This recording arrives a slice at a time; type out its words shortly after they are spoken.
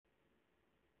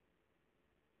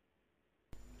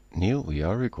Neil, we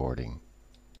are recording.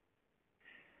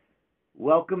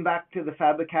 Welcome back to the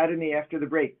Fab Academy after the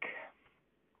break.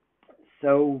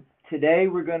 So today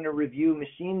we're going to review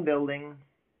machine building.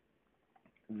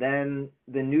 Then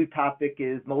the new topic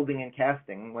is molding and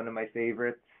casting, one of my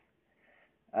favorites.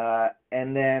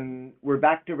 And then we're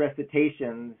back to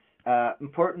recitations.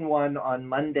 Important one on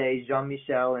Monday,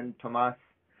 Jean-Michel and Thomas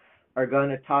are going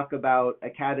to talk about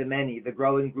Academy, the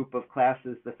growing group of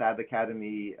classes the Fab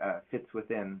Academy fits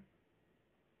within.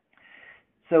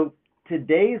 So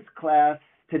today's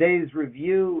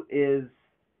review is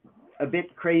a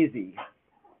bit crazy.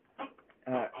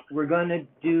 We're going to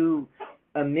do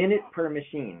a minute per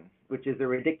machine, which is a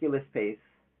ridiculous pace,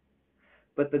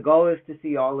 but the goal is to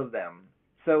see all of them.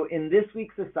 So in this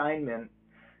week's assignment,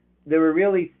 there were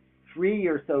really 3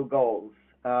 or so goals.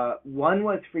 One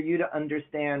was for you to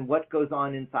understand what goes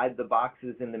on inside the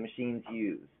boxes in the machines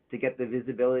used to get the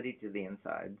visibility to the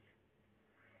insides.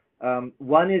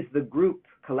 One is the group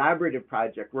collaborative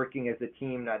project, working as a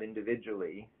team, not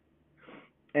individually.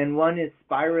 And one is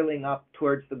spiraling up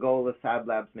towards the goal of Fab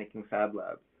Labs making Fab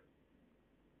Labs.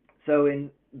 So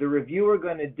in the review we're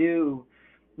going to do,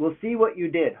 we'll see what you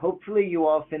did. Hopefully you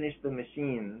all finished the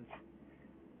machines.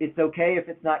 It's okay if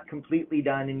it's not completely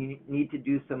done and you need to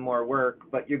do some more work,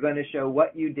 but you're going to show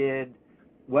what you did,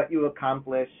 what you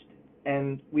accomplished,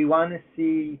 and we want to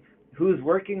see who's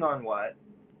working on what,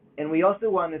 and we also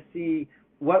want to see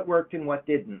what worked and what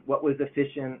didn't, what was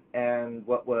efficient and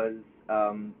what was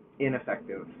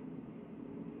ineffective.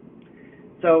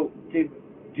 So to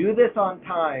do this on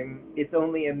time, it's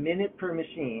only a minute per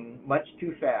machine, much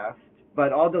too fast,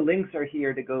 but all the links are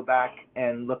here to go back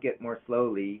and look at more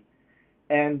slowly.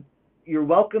 And you're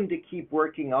welcome to keep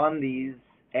working on these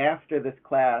after this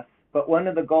class, but one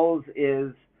of the goals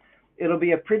is it'll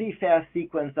be a pretty fast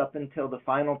sequence up until the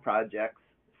final projects,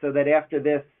 so that after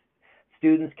this,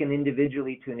 students can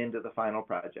individually tune into the final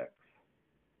projects.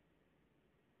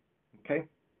 Okay?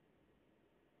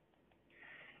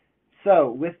 So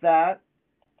with that,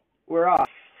 we're off.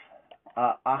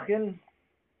 Aachen?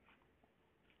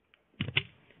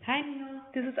 Hi Neil,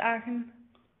 this is Aachen.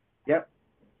 Yep.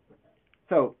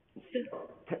 So,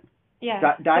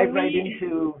 dive right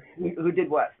into who did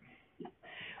what.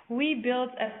 We built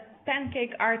a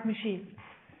pancake art machine.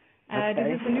 Okay.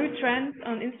 This is a new trend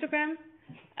on Instagram,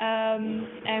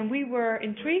 and we were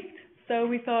intrigued, so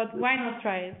we thought, why not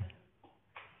try it?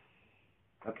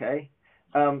 Okay.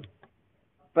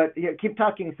 But yeah, keep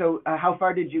talking. So how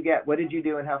far did you get? What did you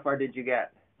do and how far did you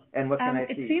get? And what can I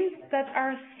see? It seems that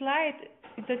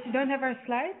you don't have our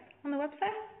slide on the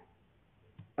website?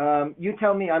 You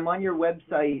tell me. I'm on your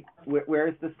website.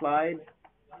 Where's the slide?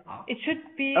 It should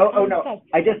be. Oh on no! top.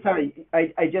 I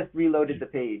just reloaded the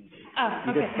page.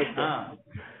 Okay.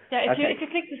 Yeah, if Okay. you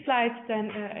click the slides,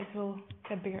 then it will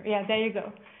get bigger. Yeah, there you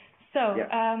go. So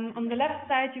Yeah. on the left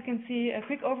side, you can see a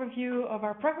quick overview of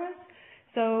our progress.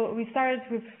 So we started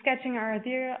with sketching our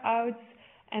idea out,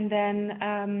 and then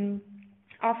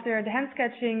after the hand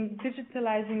sketching,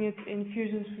 digitalizing it in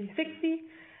Fusion 360.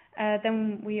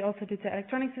 Then we also did the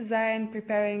electronics design,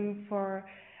 preparing for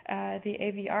the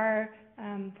AVR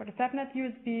for the FabNet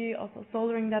USB, also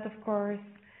soldering that, of course.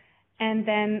 And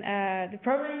then the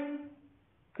programming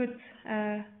could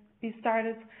be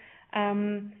started.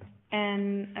 And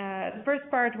the first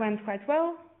part went quite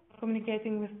well,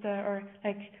 communicating with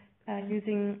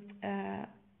using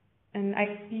an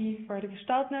IC for the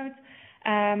Gestalt node,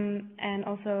 and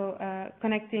also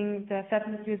connecting the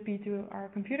FabNet USB to our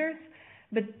computers.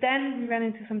 But then we ran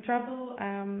into some trouble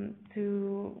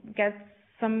to get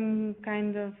some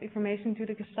kind of information to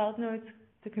the Gestalt node,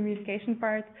 the communication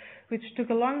part, which took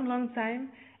a long, long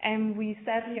time, and we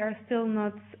sadly are still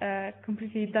not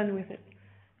completely done with it.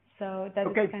 So that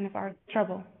is kind of our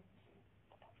trouble.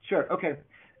 Sure, okay.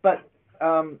 But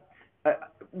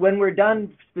when we're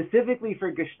done specifically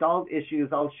for Gestalt issues,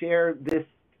 I'll share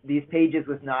these pages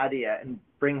with Nadia and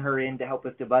bring her in to help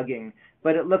with debugging.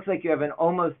 But it looks like you have an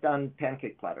almost done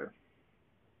pancake platter.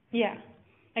 Yeah,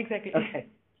 exactly. Okay,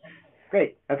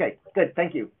 great. Okay, good.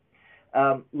 Thank you.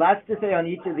 Lots to say on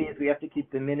each of these. We have to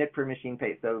keep the minute per machine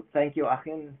pace. So thank you,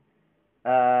 Aachen.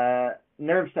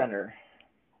 Nerve Center.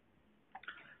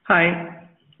 Hi.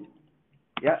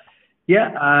 Yeah.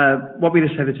 Yeah, what we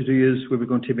decided to do is we were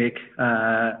going to make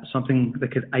something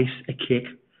that could ice a cake.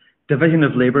 Division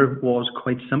of labour was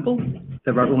quite simple.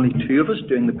 There were only 2 of us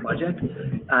doing the project,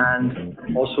 and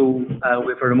also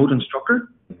with a remote instructor.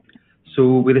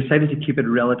 So we decided to keep it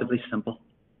relatively simple.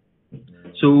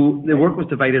 So the work was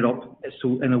divided up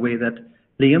in a way that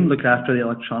Liam looked after the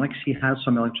electronics. He had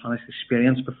some electronics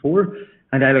experience before,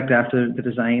 and I looked after the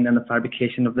design and the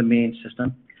fabrication of the main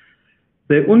system.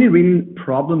 The only real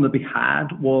problem that we had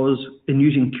was in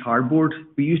using cardboard.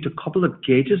 We used a couple of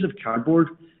gauges of cardboard,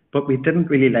 but we didn't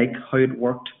really like how it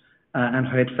worked and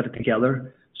how it fitted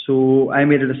together. So I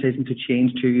made a decision to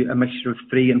change to a mixture of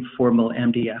 3 and 4 mil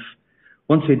MDF.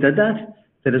 Once we did that,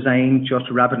 the design just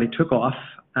rapidly took off.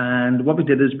 And what we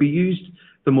did is we used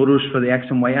the motors for the X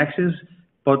and Y axis,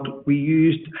 but we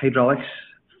used hydraulics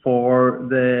for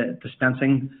the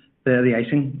dispensing, the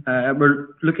icing. We're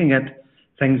looking at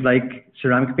things like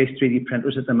ceramic-based 3D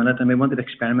printers at the minute, and we wanted to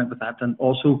experiment with that. And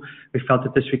also, we felt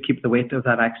that this would keep the weight of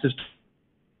that axis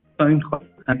down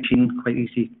and quite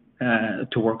easy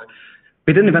to work.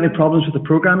 We didn't have any problems with the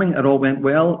programming. It all went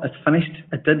well. It finished.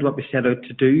 It did what we set out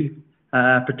to do,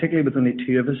 particularly with only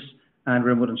 2 of us and a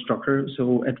remote instructor.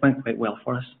 So it went quite well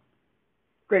for us.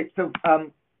 Great. So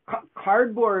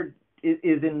cardboard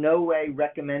is in no way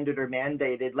recommended or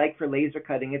mandated, like for laser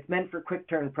cutting. It's meant for quick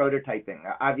turn prototyping.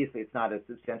 Obviously, it's not a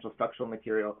substantial structural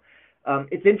material.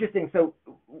 It's interesting. So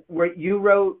where you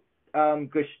wrote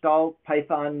Gestalt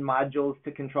Python modules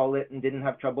to control it and didn't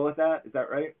have trouble with that, is that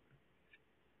right?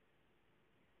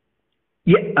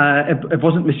 Yeah, it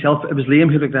wasn't myself, it was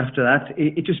Liam who looked after that.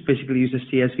 It just basically used a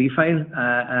CSV file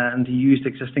and he used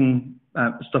existing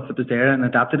stuff that was there and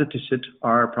adapted it to suit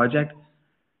our project.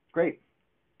 Great.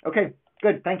 Okay,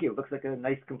 good. Thank you. Looks like a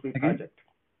nice, complete project.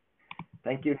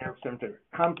 Thank you, Neil Center.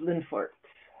 Compliment for it.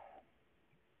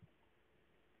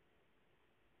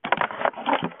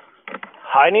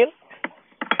 Hi, Neil.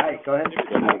 Hi, go ahead.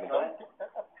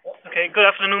 Okay, good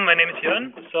afternoon. My name is Jörn.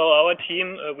 So our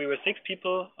team, we were 6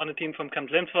 people on a team from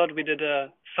Camp Linford. We did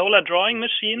a solar drawing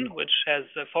machine, which has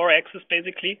 4 axes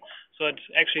basically. So it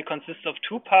actually consists of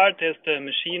 2 parts. There's the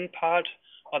machine part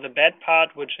or the bed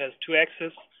part, which has 2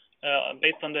 axes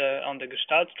based on the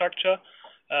Gestalt structure.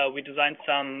 We designed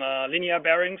some linear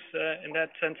bearings in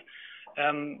that sense.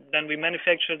 Then we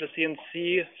manufactured a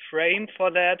CNC frame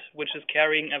for that, which is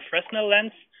carrying a Fresnel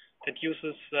lens that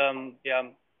uses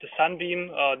the sunbeam.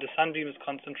 The sunbeam is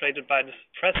concentrated by the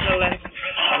Fresnel lens,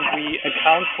 and we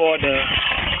account for the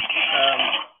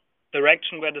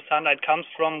direction where the sunlight comes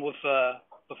from with a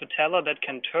teller that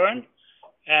can turn,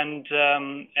 and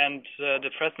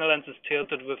the Fresnel lens is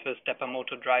tilted with a stepper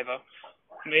motor driver.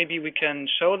 Maybe we can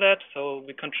show that. So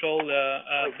we control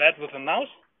that with a mouse.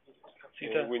 See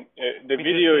the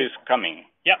video is coming.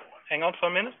 Yeah, hang on for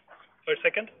a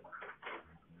second.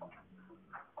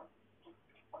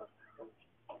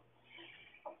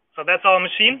 So that's our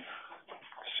machine.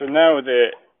 So now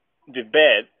the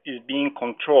bed is being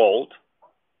controlled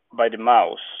by the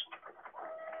mouse.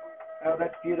 Oh,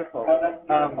 that's beautiful.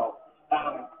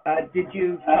 Did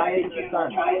you tie it to the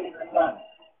sun?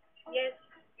 Yes.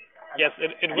 Yes,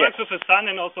 it works with the sun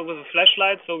and also with a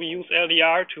flashlight. So we use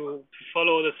LDR to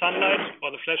follow the sunlight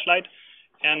or the flashlight,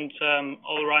 and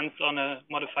all runs on a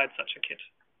modified such a kit.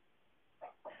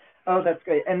 Oh, that's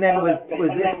great. And then was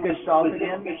this Gestalt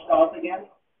again?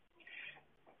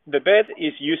 The bed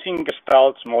is using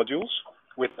Gestalt modules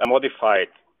with a modified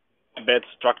bed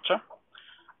structure.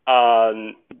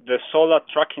 The solar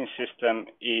tracking system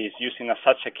is using a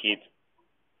Sacha kit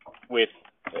with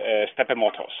stepper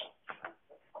motors.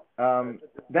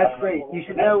 That's great. You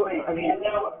should know. I mean,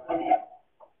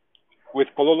 with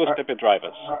Pololo stepper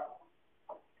drivers.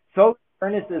 So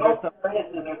furnaces are some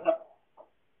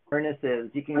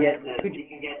furnaces. You can get.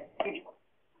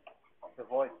 The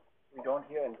voice. We don't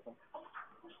hear anything.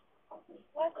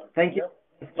 Thank you.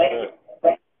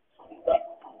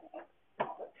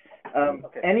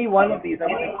 Any one of these I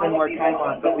want to spend more time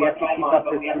on, but we have to keep up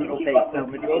this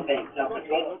brutal pace. So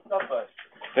Madrid.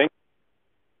 Thank you.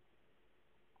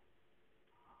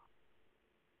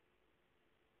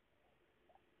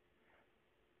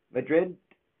 Madrid?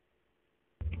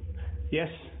 Yes.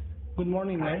 Good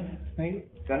morning, Neil.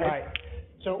 Go ahead. Hi.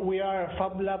 So we are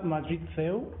Fab Lab Madrid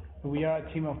CEO. We are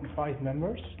a team of 5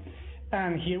 members.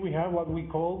 And here we have what we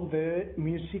call the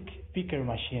music picker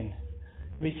machine.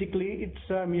 Basically, it's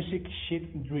a music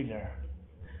sheet driller.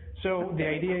 So the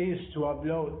idea is to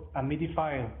upload a MIDI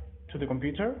file to the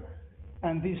computer,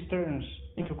 and this turns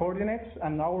into coordinates,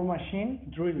 and our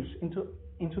machine drills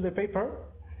into the paper,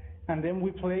 and then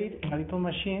we play it in a little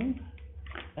machine,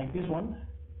 like this one,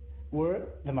 where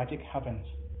the magic happens.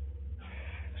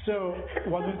 So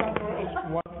what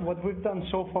we've done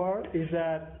so far is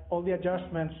that all the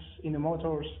adjustments in the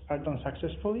motors are done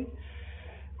successfully.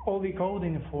 All the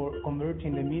coding for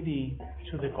converting the MIDI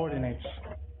to the coordinates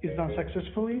is done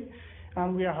successfully,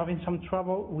 and we are having some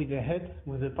trouble with the head,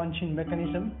 with the punching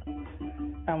mechanism,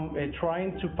 and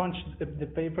trying to punch the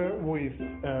paper with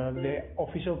the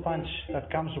official punch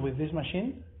that comes with this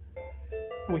machine.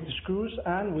 with screws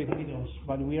and with needles,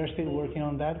 but we are still working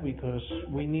on that because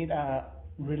we need a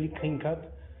really clean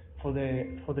cut for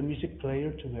the music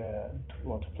player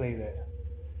to play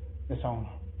the song.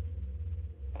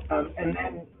 And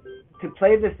then to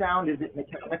play the sound, is it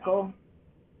mechanical?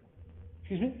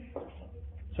 Excuse me?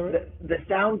 Sorry? The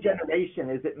sound generation,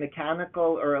 is it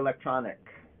mechanical or electronic?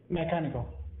 Mechanical.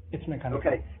 It's mechanical.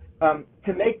 Okay.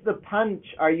 To make the punch,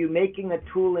 are you making a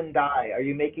tool and die? Are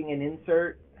you making an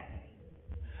insert?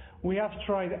 We have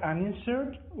tried an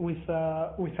insert with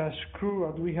a screw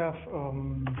that we have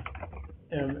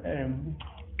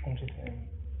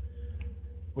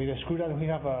with a screw that we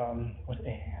have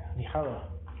lijado.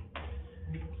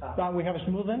 But we have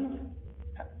smoothened,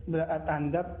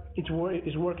 and that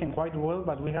is working quite well.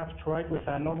 But we have tried with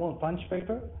a normal punch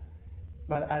paper.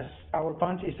 But as our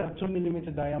punch is a 2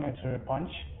 mm diameter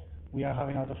punch, we are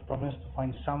having a lot of problems to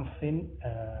find something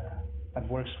that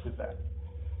works with that.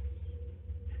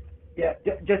 Yeah,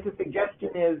 just a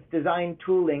suggestion is design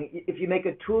tooling. If you make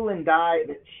a tool and die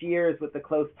that shears with a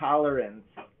close tolerance,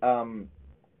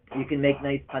 you can make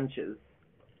nice punches,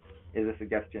 is a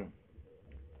suggestion.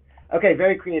 Okay,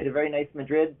 very creative, very nice,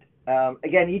 Madrid.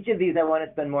 Again, each of these I want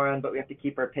to spend more on, but we have to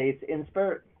keep our pace.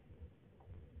 Inspir.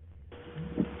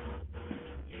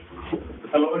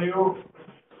 Hello, you.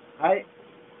 Hi.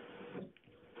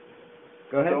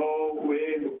 Go ahead. So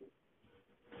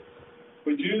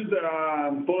we choose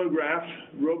a photograph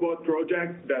robot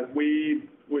project that we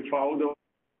found.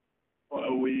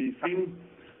 We think,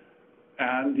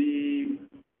 and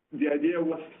the idea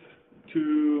was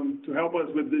to help us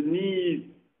with the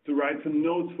need to write some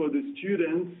notes for the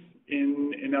students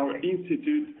in our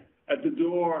institute at the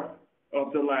door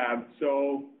of the lab.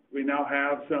 So we now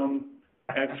have some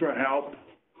extra help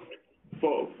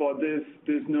for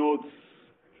these notes,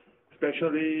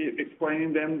 especially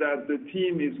explaining them that the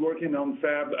team is working on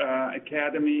Fab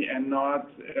Academy and not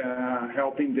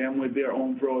helping them with their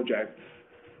own projects.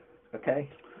 Okay.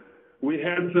 We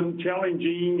had some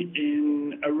challenging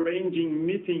in arranging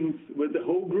meetings with the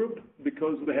whole group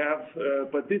because we have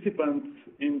participants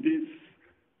in this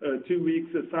 2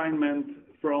 weeks assignment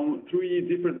from 3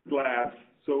 different labs.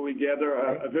 So we gather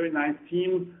a very nice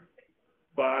team,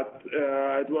 but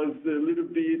it was a little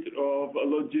bit of a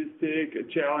logistic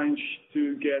challenge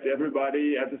to get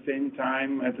everybody at the same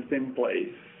time at the same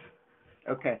place.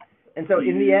 Okay. And so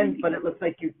in the end, but it looks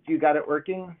like you got it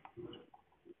working?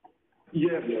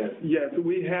 Yes.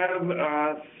 We have,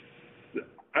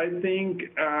 I think,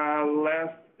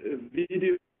 last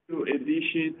video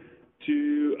edition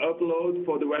to upload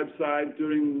for the website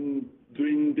during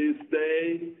this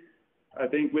day. I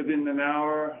think within an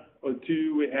hour or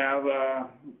two we have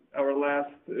our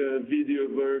last video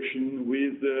version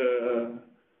with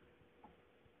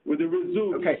the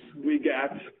results we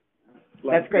got.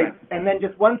 That's great. And then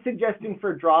just one suggestion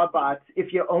for drawbots.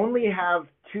 If you only have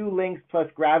 2 links plus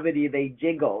gravity, they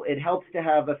jiggle. It helps to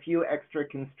have a few extra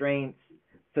constraints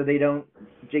so they don't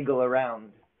jiggle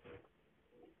around.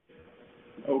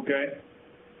 Okay.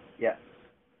 Yeah.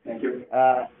 Thank you.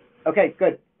 Okay,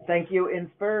 good. Thank you,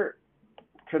 Inspir.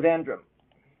 Trivandrum.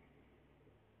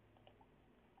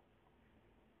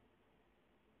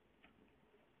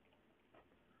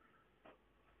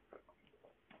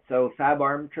 So Fab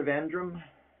Arm Trivandrum.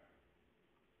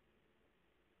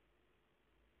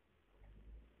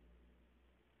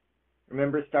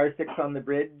 Remember *6 on the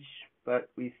bridge, but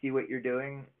we see what you're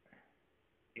doing.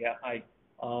 Yeah, hi.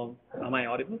 Am I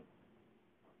audible?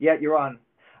 Yeah, you're on.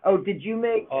 Oh, did you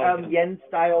make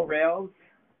Yen-style rails?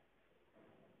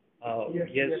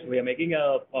 Yes, we are making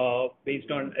based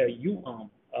on a U-arm,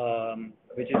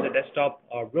 which is a desktop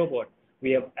robot.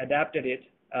 We have adapted it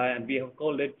and we have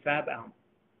called it Fab Arm.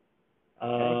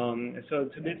 So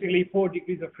it's basically 4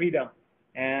 degrees of freedom,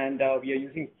 and we are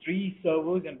using 3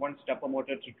 servos and 1 stepper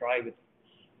motor to drive it.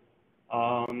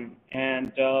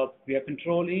 And we are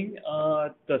controlling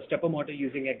the stepper motor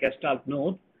using a Gestalt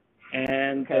node,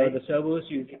 and the servos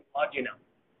using Arduino.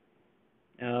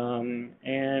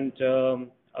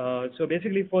 So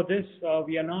basically for this,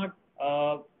 we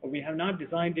have not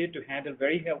designed it to handle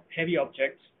very heavy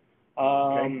objects,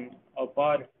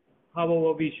 but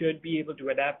however, we should be able to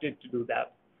adapt it to do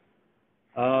that.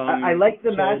 I like the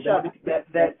mashup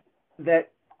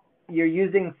that you're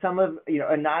using some of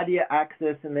a Nadia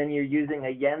axis, and then you're using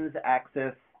a Jens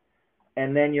axis,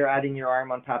 and then you're adding your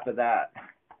arm on top of that.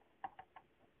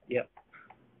 Yep.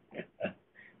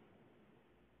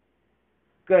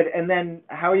 Good. And then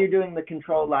how are you doing the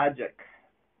control logic?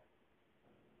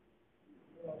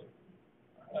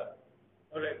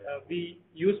 All right. We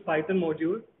use Python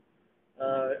module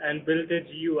and built a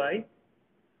GUI.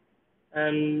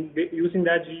 and using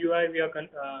that GUI, we are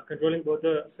controlling both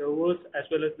the servos as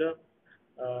well as the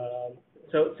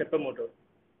stepper motor.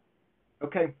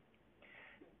 Okay,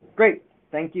 great.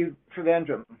 Thank you,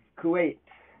 Trivandrum. Kuwait.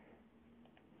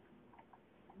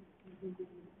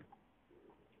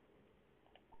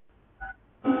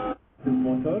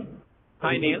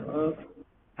 Hi, Neil.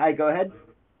 Hi, go ahead.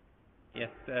 Yes,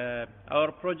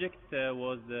 our project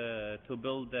was to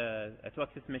build a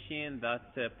two-axis machine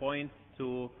that points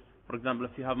to, for example,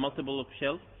 if you have multiple of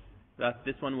shelves, that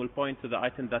this one will point to the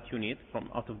item that you need from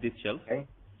out of these shelves. Okay.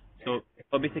 So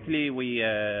basically, we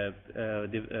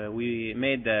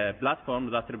made a platform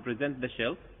that represents the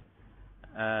shelf,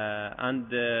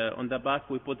 and on the back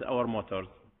we put our motors.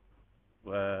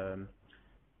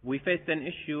 We faced an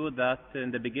issue that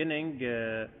in the beginning,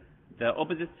 the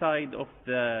opposite side of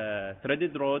the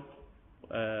threaded rod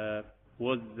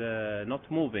was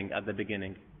not moving at the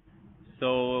beginning.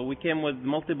 So we came with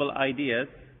multiple ideas.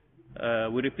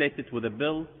 We replaced it with a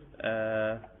build,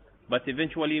 but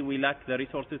eventually we lacked the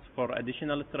resources for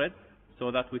additional threads, so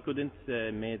that we couldn't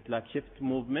make like shift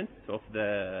movements of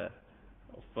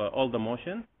all the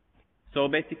motion. So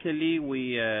basically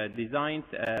we designed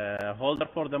a holder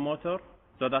for the motor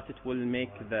so that it will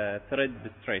make the thread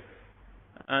straight,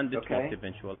 and it worked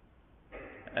eventually.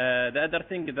 The other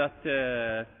thing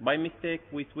that by mistake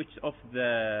we switched off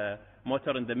the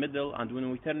motor in the middle, and when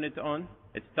we turn it on,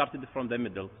 it started from the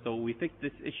middle. So we fixed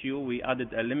this issue. We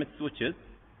added a limit switches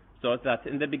so that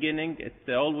in the beginning it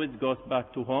always goes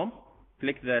back to home.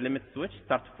 Click the limit switch,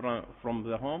 start from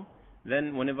the home.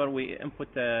 Then whenever we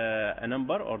input a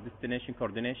number or destination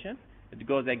coordination, it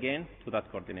goes again to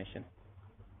that coordination.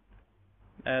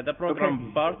 The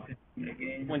program part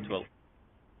went well.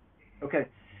 Okay.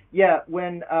 Yeah,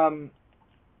 when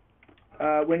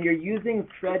you're using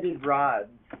threaded rods,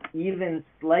 even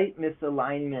slight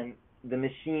misalignment, the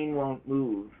machine won't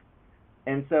move.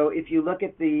 And so if you look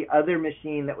at the other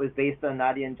machine that was based on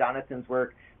Nadia and Jonathan's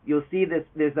work, you'll see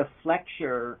there's a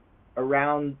flexure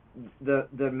around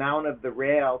the mount of the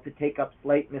rail to take up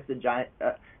slight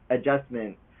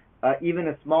adjustment. Even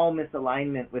a small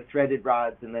misalignment with threaded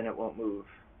rods, and then it won't move.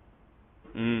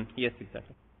 Yes,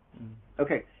 exactly.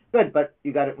 Okay, good, but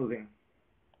you got it moving.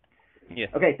 Yes.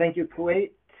 Okay, thank you,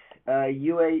 Kuwait.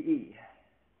 UAE.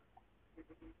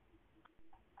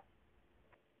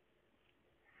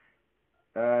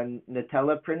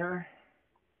 Nutella printer.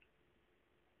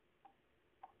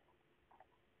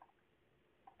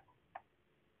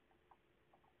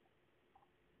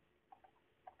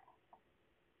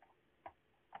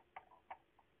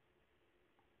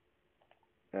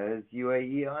 Is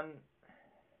UAE on?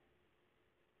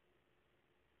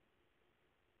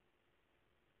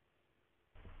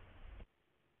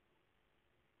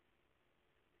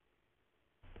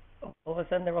 All of a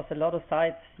sudden there was a lot of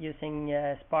sites using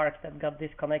Spark that got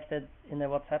disconnected in the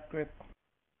WhatsApp group.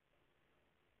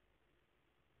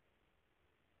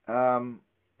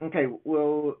 Okay,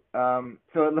 well,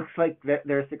 so it looks like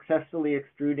they're successfully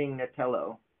extruding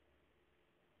Nutello.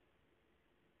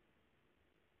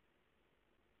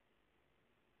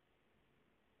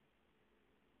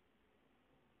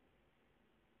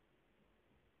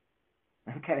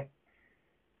 Okay.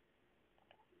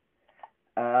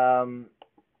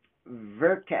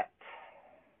 Verket.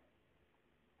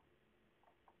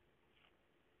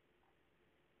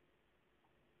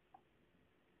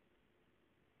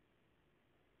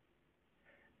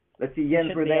 Let's see,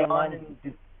 Jens, were they on?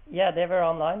 Yeah, they were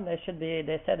online. They should be.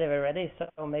 They said they were ready,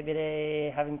 so maybe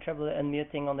they having trouble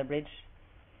unmuting on the bridge.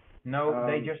 No,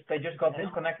 they just got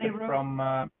disconnected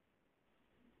from.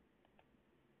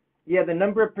 Yeah, the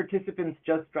number of participants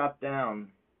just dropped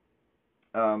down.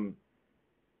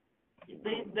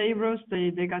 They rose.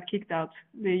 They got kicked out.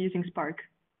 They're using Spark.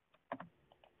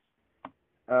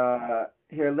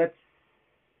 Here, let's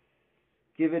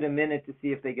give it a minute to see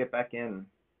if they get back in.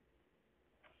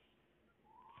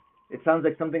 It sounds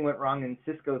like something went wrong in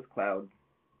Cisco's cloud.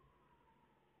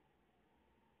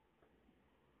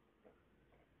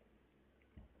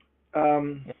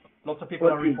 Lots of people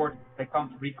are reporting they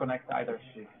can't reconnect either.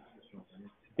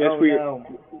 Yes,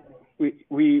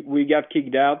 we got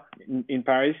kicked out in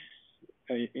Paris,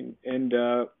 and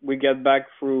we got back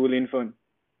through Linphone,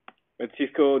 but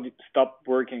Cisco stopped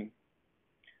working.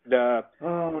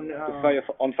 On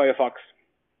Firefox.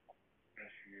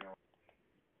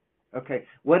 Okay.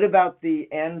 What about the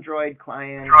Android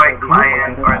client? Or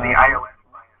the iOS?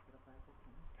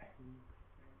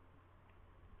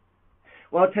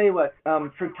 Well, I'll tell you what.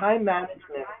 For time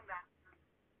management,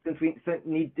 since we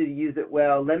need to use it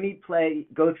well, let me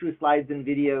go through slides and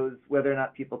videos, whether or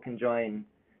not people can join.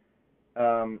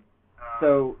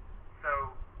 So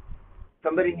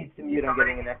Somebody needs to mute. I'm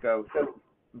getting an echo. So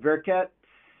Verket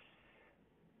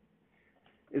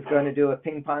is going to do a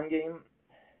ping pong game.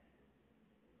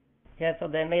 Yeah, so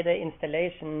they made an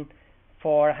installation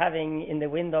for having in the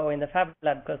window in the Fab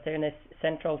Lab because they're in a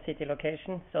central city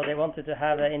location. So they wanted to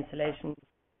have an installation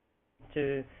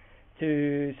to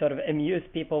sort of amuse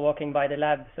people walking by the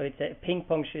lab. So it's a ping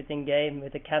pong shooting game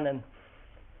with a cannon.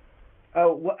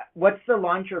 Oh, what's the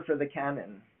launcher for the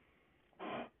cannon?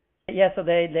 Yeah, so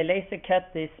they laser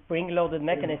cut this spring-loaded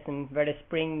mechanism where the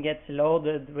spring gets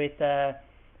loaded with the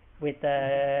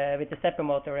stepper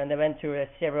motor, and they went through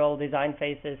several design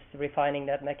phases refining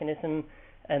that mechanism,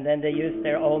 and then they used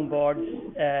their own boards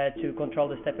to control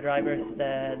the stepper drivers,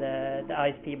 the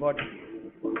ISP board.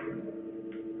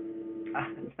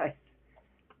 Nice.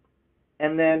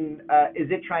 And then is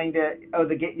it trying to? Oh,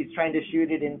 it's trying to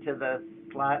shoot it into the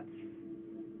slots.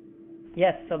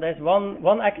 Yes, so there's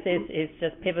one axis is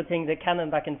just pivoting the cannon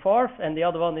back and forth, and the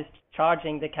other one is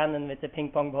charging the cannon with the ping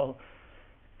pong ball.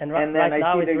 And right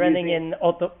now it's running in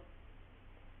auto.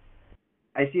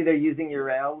 I see they're using your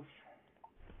rails.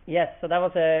 Yes, so that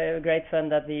was a great fun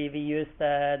that we used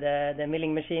the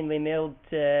milling machine we milled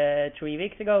 3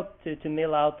 weeks ago to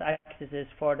mill out axes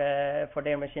for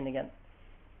their machine again.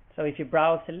 So if you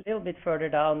browse a little bit further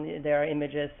down, there are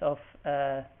images of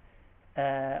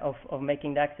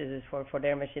making the axes for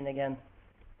their machine again.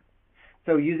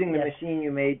 So using the machine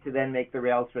you made to then make the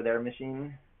rails for their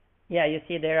machine? Yeah, you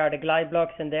see there are the glide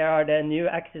blocks and there are the new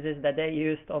axes that they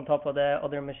used on top of the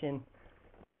other machine.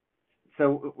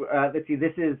 So let's see,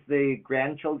 this is the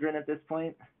grandchildren at this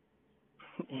point?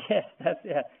 Yes,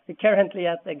 we're currently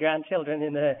at the grandchildren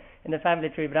in the family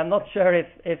tree, but I'm not sure if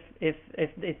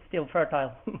it's still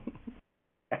fertile.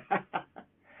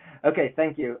 Okay,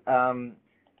 thank you.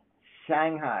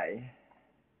 Shanghai.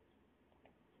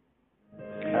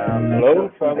 Hello,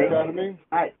 fabacademy.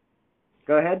 Hi.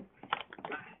 Go ahead.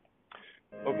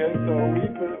 Okay, so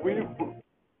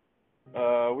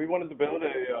we wanted to build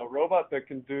a robot that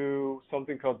can do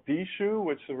something called Dishu,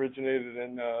 which originated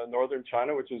in northern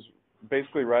China, which is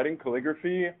basically writing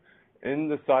calligraphy in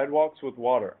the sidewalks with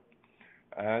water.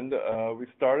 And we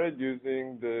started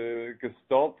using the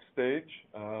Gestalt stage,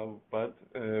 but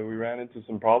we ran into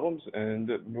some problems and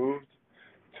moved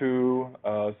to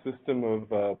a system of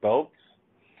belts,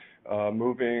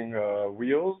 moving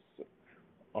wheels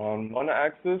on one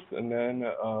axis and then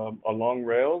along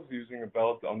rails using a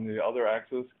belt on the other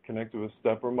axis connected with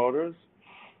stepper motors,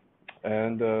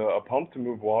 and a pump to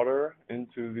move water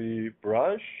into the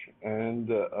brush, and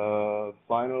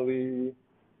finally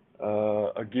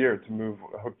a gear to move,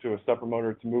 hooked to a stepper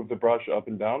motor to move the brush up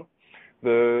and down.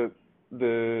 The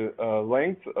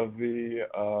length of the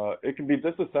it can be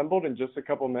disassembled in just a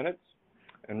couple minutes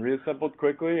and reassembled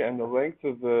quickly, and the length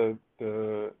of the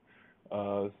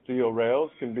steel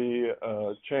rails can be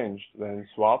changed, then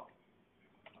swapped.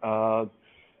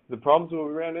 The problems that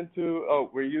we ran into,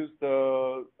 we used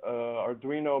the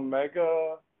Arduino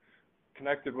Mega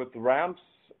connected with the ramps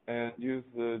and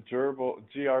used the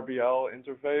GRBL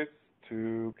interface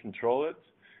to control it.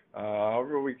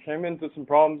 However, we came into some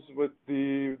problems with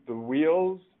the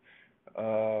wheels.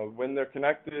 When they're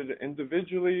connected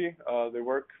individually, they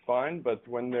work fine, but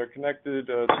when they're connected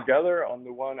together on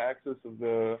the one axis of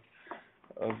the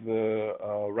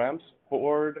ramps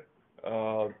board,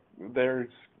 there's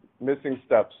missing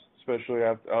steps, especially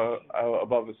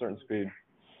above a certain speed.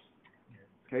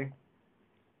 Okay.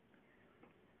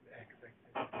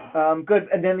 Good.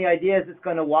 And then the idea is it's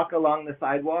going to walk along the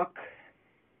sidewalk?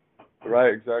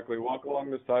 Right, exactly. Walk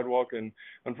along the sidewalk. And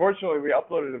unfortunately, we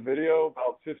uploaded a video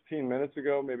about 15 minutes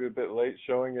ago, maybe a bit late,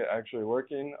 showing it actually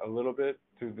working a little bit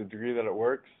to the degree that it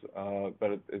works.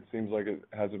 But it seems like it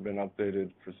hasn't been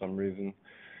updated for some reason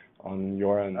on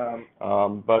your end.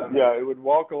 But yeah, it would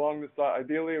walk along the side.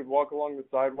 Ideally, it would walk along the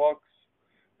sidewalks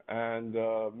and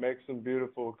make some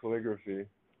beautiful calligraphy,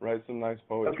 write some nice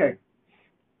poetry.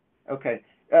 Okay.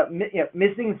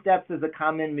 Missing steps is a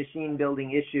common machine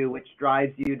building issue which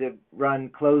drives you to run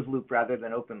closed loop rather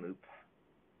than open loop.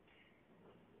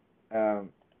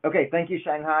 Okay, thank you,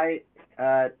 Shanghai.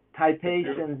 Taipei,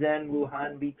 Shenzhen,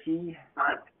 Wuhan, BT.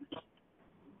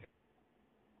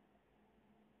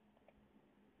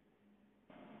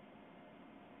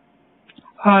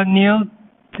 Neil,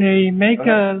 they made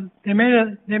a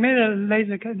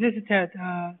laser. This is Ted.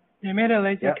 They made a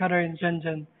laser cutter in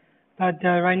Shenzhen, but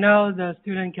right now the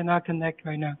student cannot connect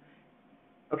right now.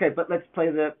 Okay, but let's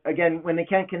play again. When they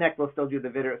can't connect, we'll still do the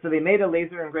video. So they made a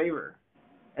laser engraver,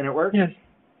 and it works. Yes.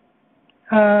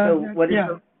 So what is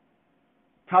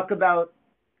talk about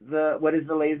what is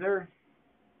the laser?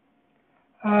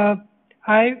 I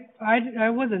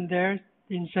wasn't there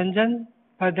in Shenzhen,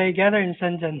 but they gather in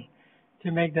Shenzhen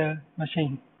to make the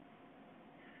machine.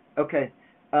 Okay.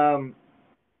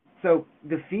 So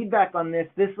the feedback on this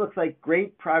looks like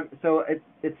great progress. So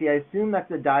let's see, I assume that's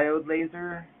a diode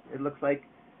laser. It looks like,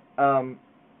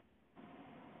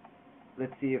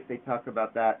 let's see if they talk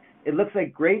about that. It looks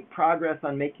like great progress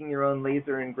on making your own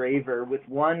laser engraver with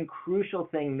one crucial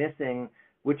thing missing,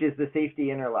 which is the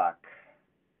safety interlock.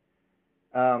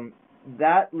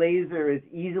 That laser is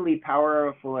easily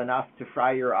powerful enough to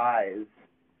fry your eyes.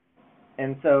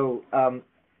 And so,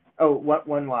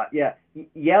 1 watt, yeah.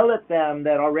 Yell at them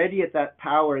that already at that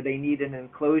power they need an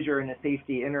enclosure and a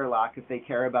safety interlock if they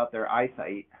care about their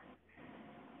eyesight.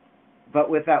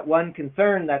 But with that one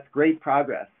concern, that's great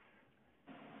progress.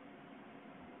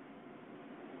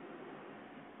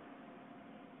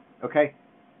 Okay,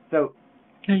 so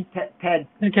okay. Ted,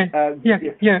 okay.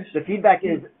 Yes. The feedback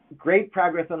is great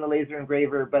progress on the laser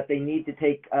engraver, but they need to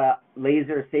take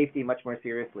laser safety much more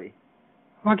seriously.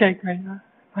 Okay, great.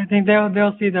 I think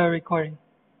they'll see the recording.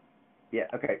 Yeah.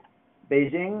 Okay.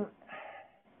 Beijing.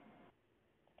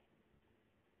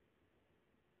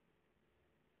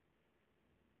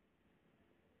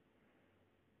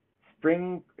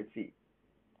 Spring. Let's see.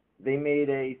 They made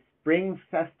a Spring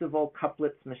Festival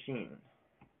couplets machine.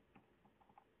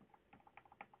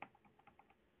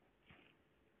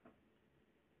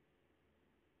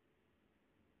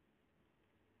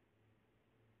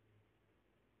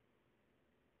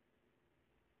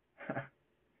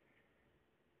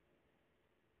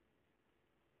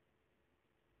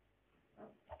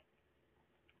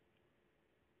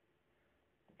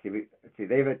 Let's see,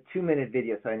 they have a 2-minute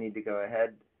video, so I need to go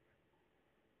ahead.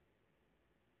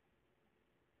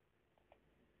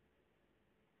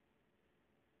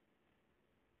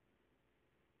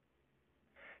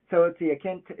 So let's see,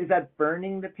 is that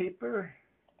burning the paper?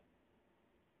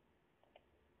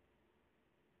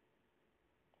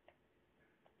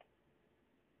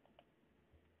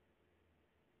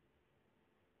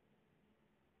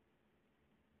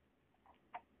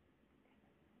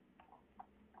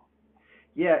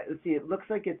 Yeah, let's see, it looks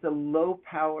like it's a low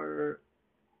power,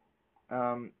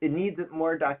 it needs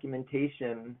more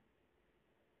documentation,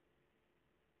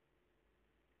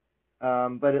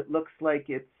 but it looks like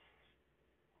it's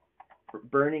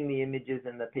burning the images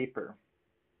in the paper.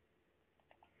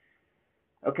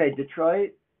 Okay,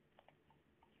 Detroit.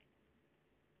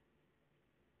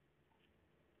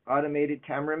 Automated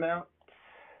camera mount.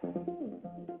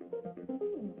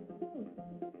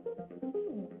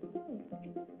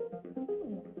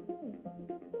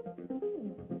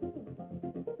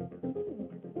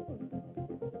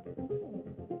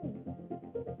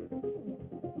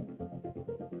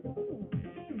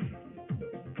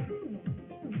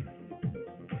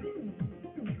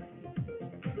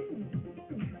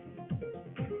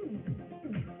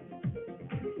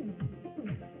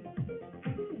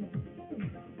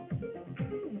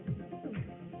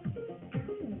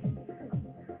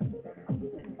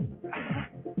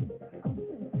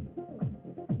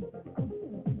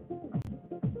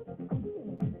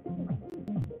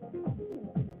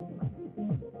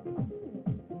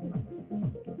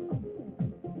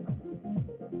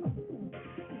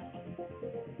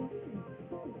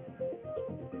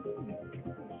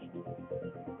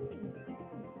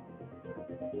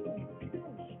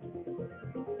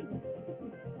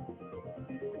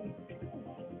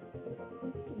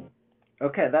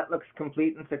 Okay, that looks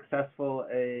complete and successful,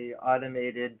 a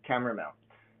automated camera mount.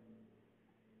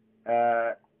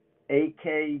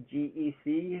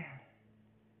 AKGEC,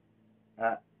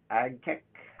 AgTech.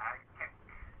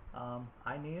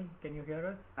 Hi Neil, can you hear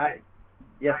us? Hi.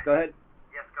 Yes, go ahead.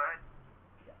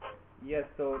 Yes,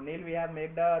 so Neil, we have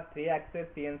made a 3-axis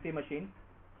CNC machine.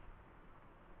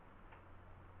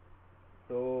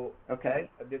 So okay,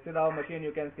 this is our machine,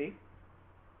 you can see.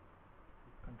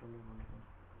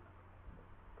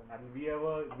 And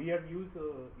we have used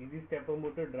easy stepper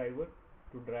motor driver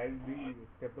to drive the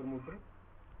stepper motor,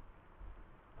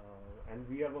 and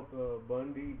we have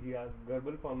burned the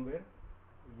Gerbil firmware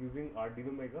using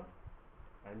Arduino Mega,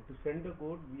 and to send the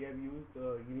code we have used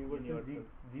universal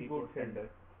G code sender.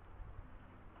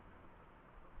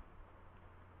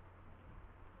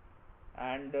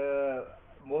 And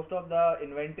most of the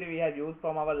inventory we have used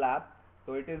from our lab.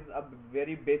 So it is a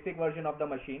very basic version of the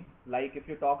machine. Like if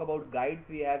you talk about guides,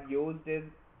 we have used is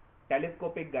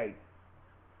telescopic guides.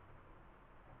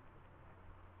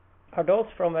 Are those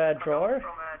from a drawer?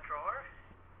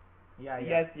 Yeah.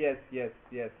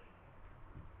 Yes.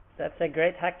 That's a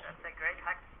great hack.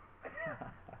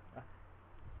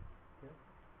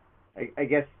 I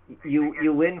guess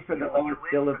you win for the lowest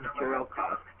bill of material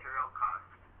cost.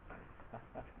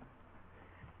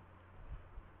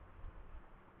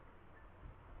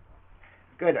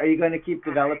 Good. Are you going to keep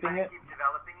developing it?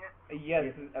 Yes.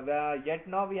 Yet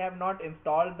now we have not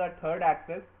installed the third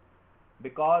axis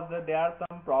because there are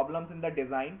some problems in the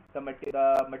design. The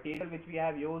material which we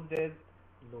have used is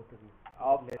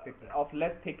of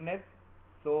less thickness,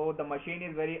 so the machine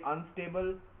is very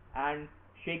unstable and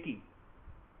shaky.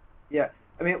 Yeah.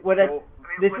 I mean,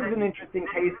 this is an interesting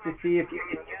case to see if you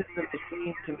can use the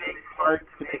machine to make parts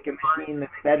to make a machine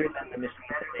that's better than the machine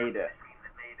that made it.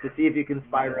 To see if you can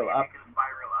spiral up.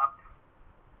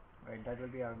 Right, that will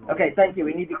be our goal. Okay, thank you.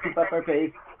 We need to keep up our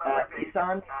pace.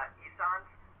 Isan?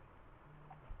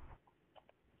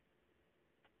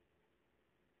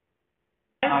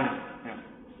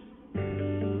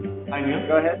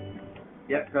 Go ahead.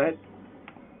 Yeah, go ahead.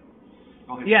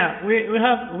 Yeah,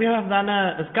 we have done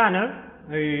a scanner,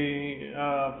 a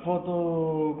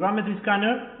photogrammetry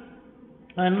scanner,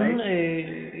 and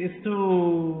it's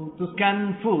to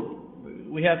scan food.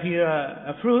 We have here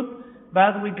a fruit,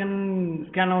 but we can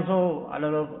scan also a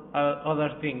lot of other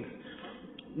things.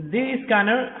 This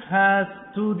scanner has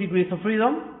 2 degrees of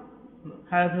freedom,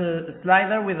 has a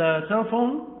slider with a cell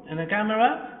phone and a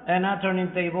camera, and a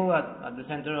turning table at the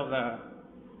center of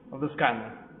the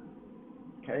scanner.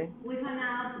 Okay. We found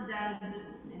out that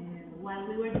while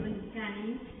we were doing the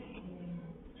scanning,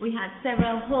 we had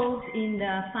several holes in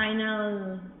the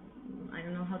final, I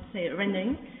don't know how to say it,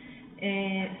 rendering.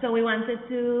 So we wanted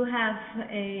to have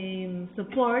a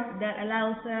support that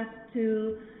allows us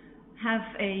to have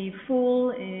a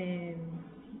full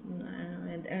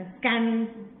scan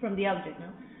from the object,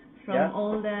 no? From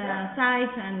all the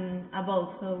sides and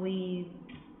above, so we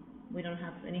don't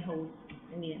have any holes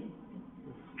in the end.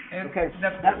 Okay,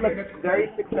 that looks very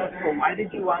successful. Why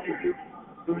did you want to do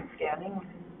food scanning?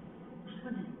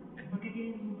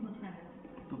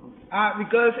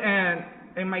 Because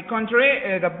in my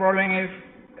country, the problem is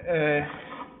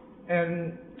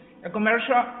a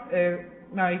commercial.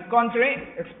 My country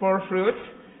export fruits,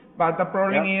 but the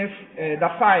problem is the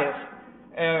size.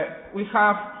 We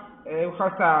have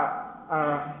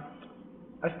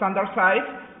a standard size,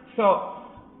 so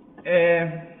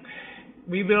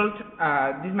we built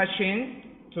this machine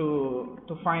to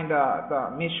find the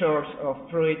measures of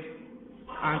fruit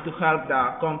and to help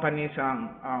the companies and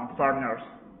farmers.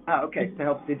 Okay, to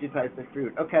help digitize the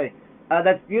fruit. Okay,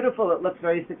 that's beautiful. It looks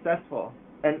very successful.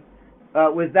 And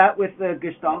was that with the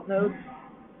Gestalt nodes?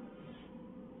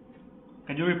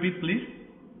 Can you repeat, please?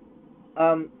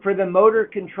 For the motor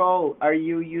control, are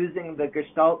you using the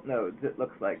Gestalt nodes, it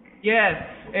looks like? Yes,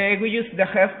 we use the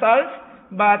Gestalt,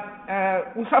 but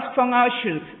we have some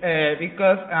issues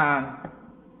because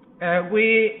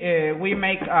we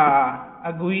make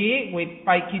a GUI with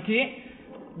PyKitty,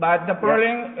 but the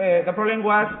problem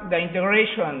was the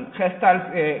integration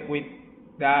Gestalt with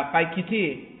the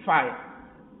PyKitty file.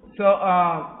 So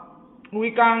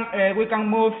we can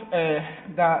move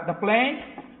the plane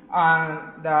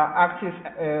and the axis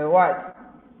Y.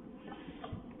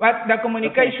 But the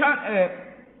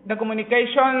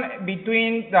communication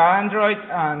between the Android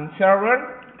and server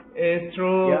is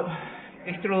through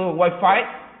Wi-Fi.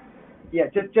 Yeah,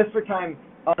 just for time,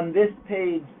 on this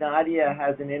page, Nadia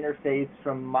has an interface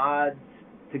from mods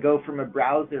to go from a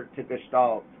browser to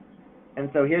Gestalt. And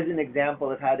so here's an example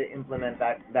of how to implement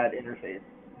that interface.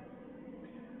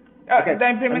 Okay. The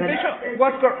implementation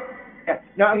was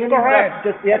No, I'm correct.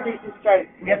 We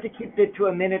have to keep it to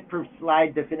a minute per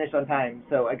slide to finish on time.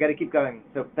 So I got to keep going.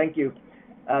 So thank you,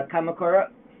 Kamakura.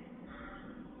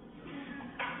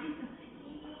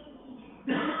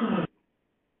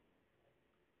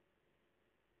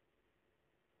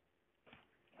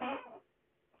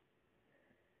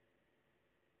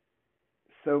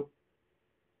 So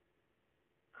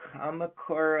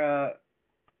Kamakura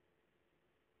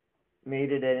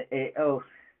made it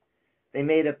they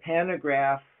made a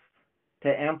pantograph to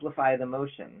amplify the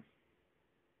motion.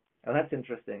 Oh, that's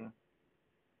interesting.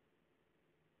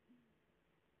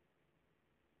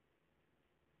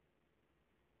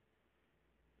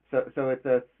 So it's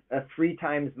a 3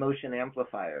 times motion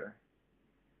amplifier.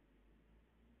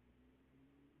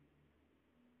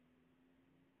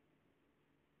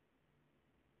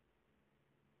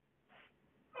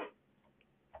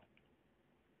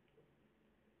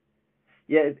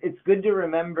 Yeah, it's good to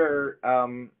remember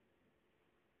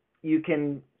you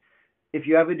can, if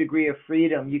you have a degree of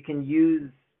freedom, you can use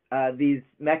these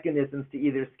mechanisms to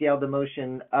either scale the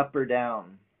motion up or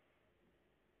down.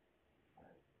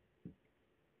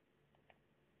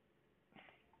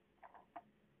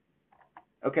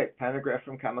 Okay, pantograph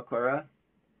from Kamakura.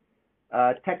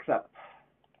 Text up.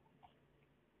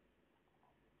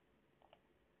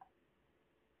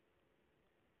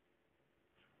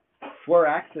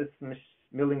 4-axis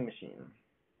milling machine.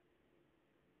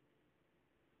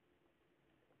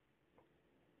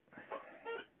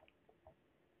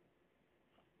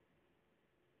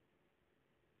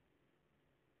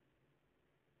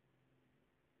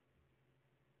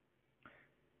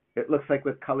 It looks like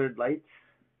with colored lights.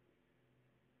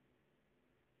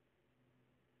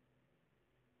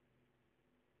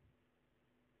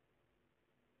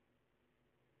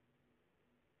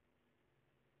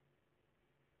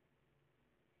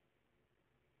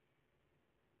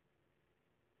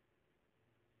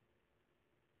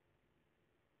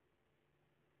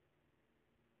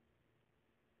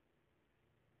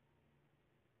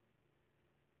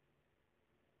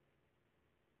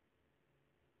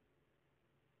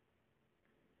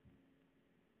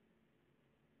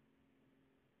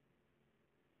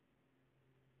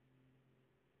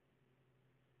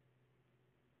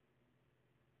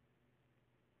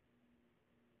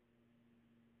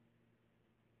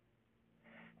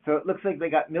 So it looks like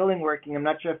they got milling working. I'm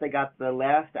not sure if they got the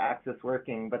last axis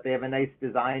working, but they have a nice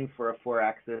design for a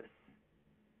 4-axis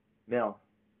mill.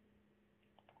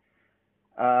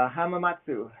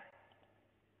 Hamamatsu,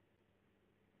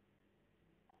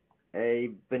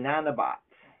 a banana bot.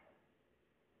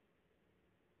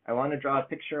 I want to draw a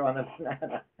picture on a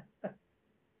banana.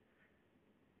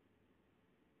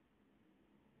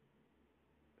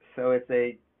 So it's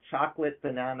a chocolate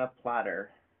banana platter.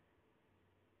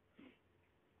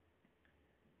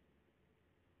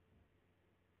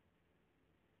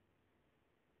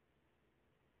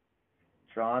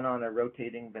 Drawn on a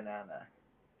rotating banana.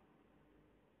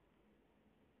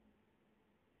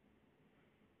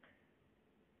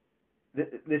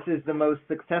 This is the most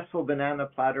successful banana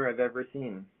platter I've ever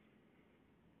seen.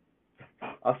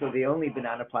 Also the only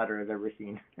banana platter I've ever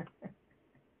seen.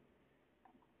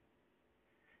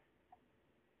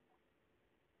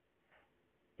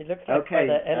 It looks like quite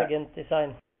an elegant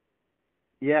design.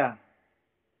 Yeah.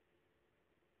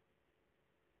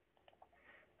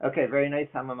 Okay, very nice,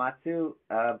 Hamamatsu.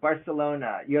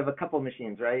 Barcelona, you have a couple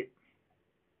machines, right?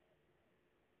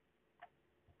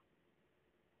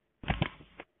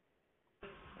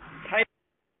 Hi.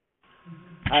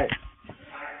 Hi.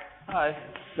 Hi.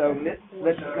 So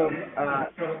let's go,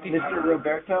 Mr.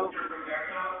 Roberto.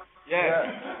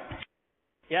 Yeah.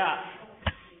 Yeah.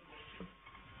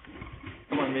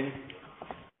 Come on, Vinny.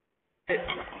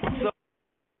 So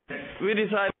we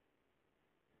decided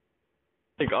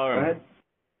to take arm. Go ahead.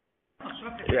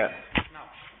 Yeah.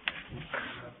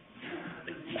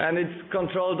 And it's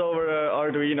controlled over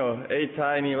Arduino,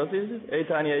 A-Tiny, what is it?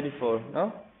 A-Tiny 84,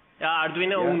 no? Yeah,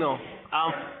 Arduino Uno.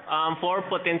 4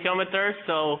 potentiometers,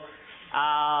 so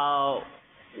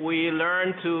we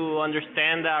learn to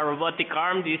understand the robotic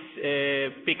arm, this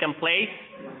pick and place.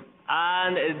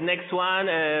 And next one,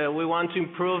 we want to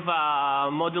improve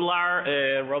modular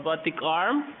robotic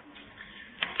arm.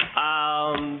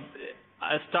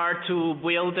 I start to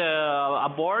build a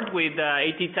board with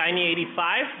AT-Tiny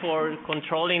 85 for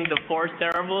controlling the 4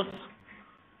 servos.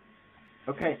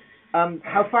 Okay.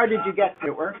 How far did you get? Did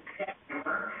it work?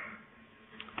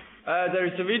 There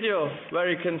is a video where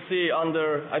you can see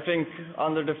under, I think,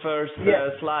 under the first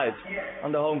slide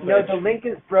on the homepage. No, the link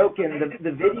is broken.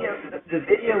 The video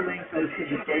link goes to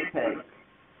the JPEG.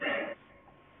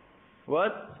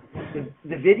 What?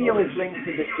 The video is linked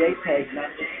to the JPEG, not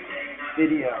the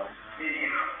video.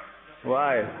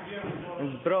 Why?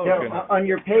 It's broken. No, on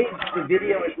your page, the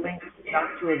video is linked not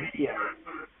to a video.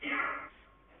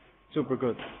 Super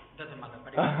good.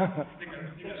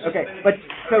 Okay, but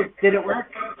so did it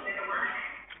work?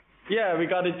 Yeah, we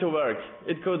got it to work.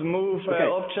 It could move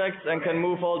objects and can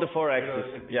move all the 4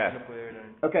 axes. Yeah.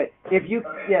 Okay, see if you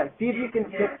can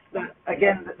fix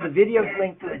the video's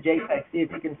linked to the JPEG. See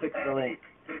if you can fix the link.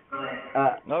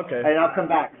 Okay. And I'll come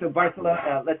back. So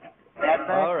Barcelona, let's add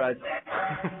that. All right.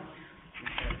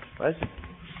 Let's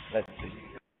see.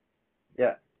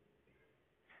 Yeah.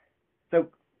 So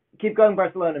keep going,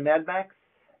 Barcelona. Mad Max.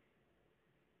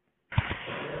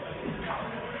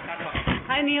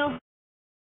 Hi, Neil.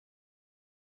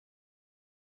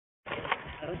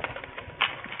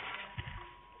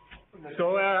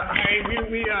 So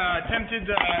we attempted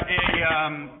a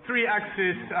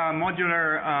 3-axis modular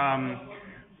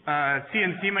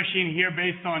CNC machine here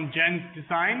based on Jen's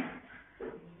design.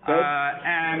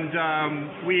 And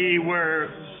we were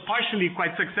partially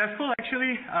quite successful,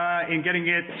 actually, in getting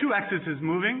it 2 axes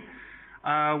moving.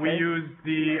 We used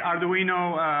the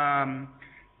Arduino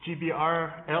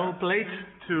GBRL plate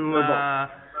to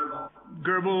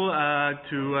Gerbil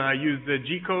to use the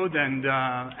G code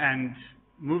and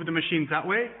move the machines that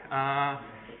way.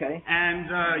 And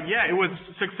it was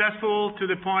successful to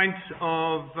the point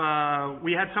of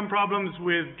we had some problems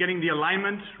with getting the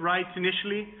alignment right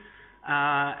initially.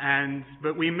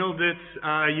 But we milled it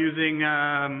using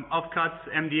offcuts,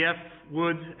 MDF,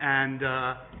 wood, and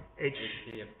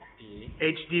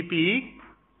HDPE.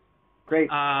 Great.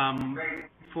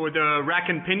 for the rack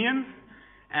and pinion,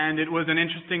 and it was an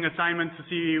interesting assignment to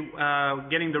see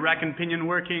getting the rack and pinion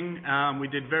working. We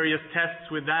did various tests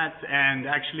with that, and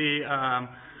actually,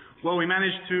 well, we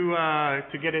managed to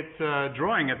get it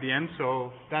drawing at the end.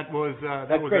 So that was a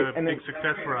big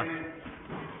success for us.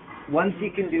 Once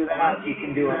you can do that, you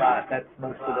can do a lot. That's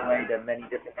most of the way to many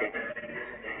different things.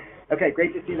 Okay,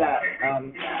 great to see that.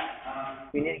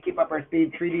 We need to keep up our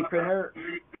speed. 3D printer,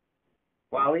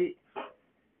 Wally.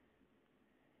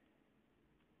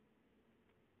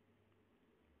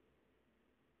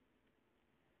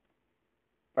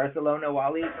 Barcelona,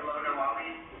 Wally.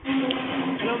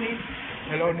 Hello, Nate.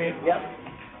 Hello, Nate. Yep.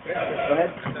 Go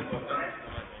ahead.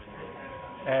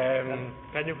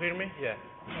 Can you hear me? Yeah.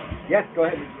 Yes, go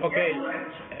ahead.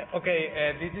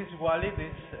 Okay. This is Wally.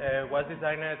 This was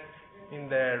designed in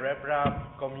the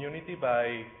RepRap community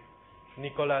by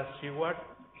Nicholas Seward.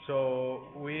 So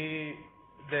we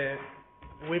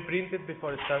printed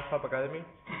before start fabacademy,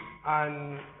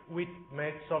 and we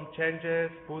made some changes,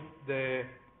 put the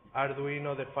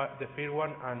Arduino, the first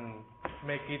one, and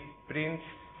make it print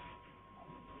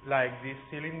like this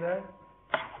cylinder.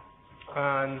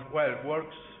 And well,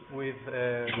 works with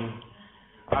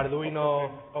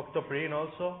Arduino Octoprint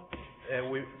also.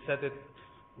 We set it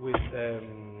with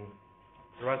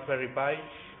Raspberry Pi,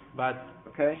 but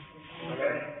okay.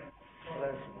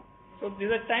 So this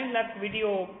is a time-lapse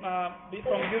video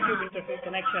from YouTube interface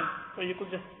connection. So you could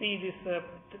just see this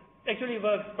actually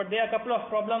works, but there are a couple of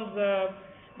problems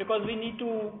because we need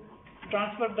to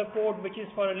transfer the code which is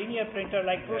for a linear printer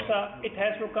like Prusa. It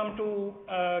has to come to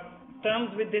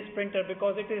terms with this printer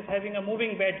because it is having a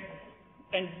moving bed,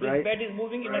 and this bed is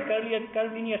moving in a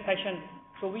curvilinear fashion.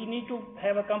 So we need to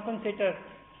have a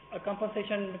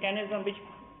compensation mechanism which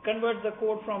converts the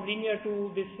code from linear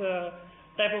to this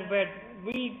type of bed.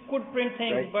 We could print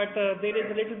things, but there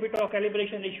is a little bit of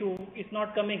calibration issue. It's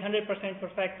not coming 100%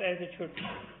 perfect as it should.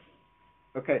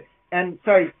 Okay. And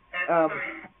sorry,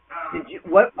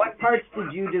 what parts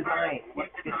did you design?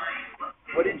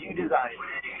 What did you design?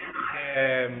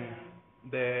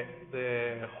 The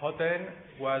hot end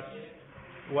was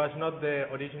not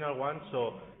the original one,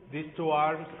 so these two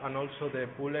arms and also the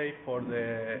pulley for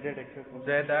the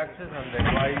Z-axis and the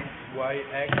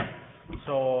Y-X.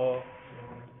 So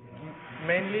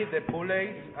mainly the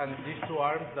pulleys and these two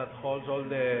arms that holds all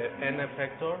the N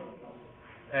effector.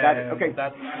 Okay.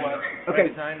 That's what I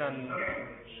designed, and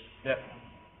yeah.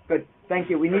 Good. Thank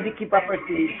you. We need to keep up our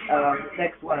speed.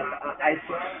 Next one,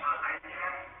 Iceland.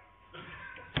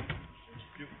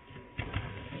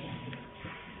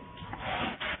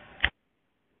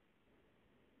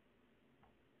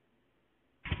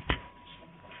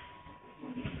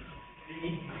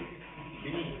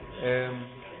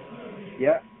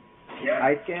 Yeah.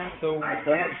 I scan. So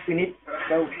go ahead. We need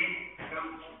go.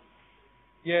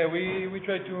 Yeah, we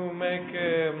try to make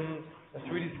a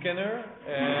 3D scanner,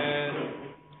 and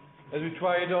as we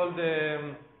tried all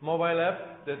the mobile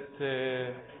apps that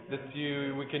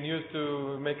we can use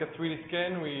to make a 3D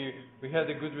scan, we had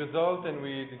a good result, and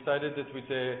we decided that with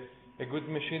a good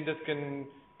machine that can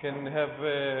have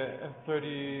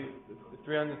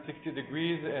 360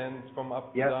 degrees and from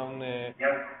up to down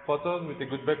photos with a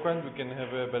good background, we can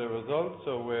have a better result.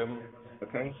 So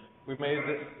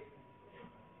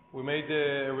we made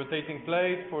a rotating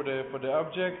plate for the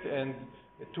object and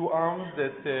two arms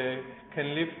that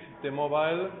can lift the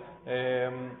mobile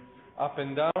up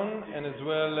and down, and as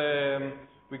well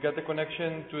we got a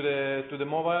connection to the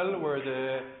mobile where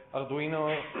the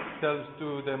Arduino tells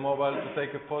to the mobile to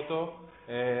take a photo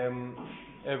in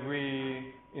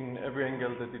every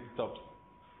angle that it stops.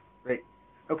 Great.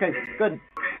 Okay, good.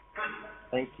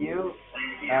 Thank you.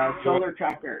 Solar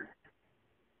tracker.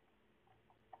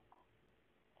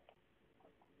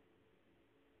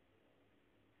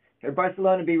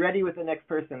 Barcelona, be ready with the next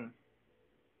person.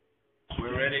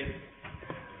 We're ready.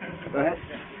 Go ahead.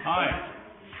 Hi.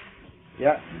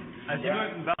 Yeah. As you know,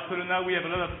 in Barcelona we have a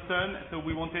lot of sun, so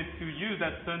we wanted to use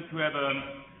that sun to have a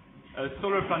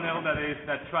solar panel that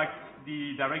tracks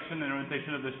the direction and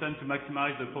orientation of the sun to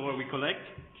maximize the power we collect.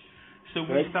 So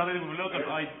we started with a lot of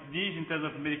ideas in terms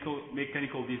of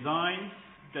mechanical designs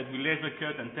that we laser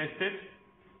cut and tested.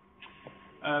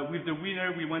 With the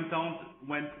winner, we went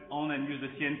on and used the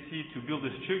CNC to build a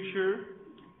structure.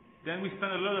 Then we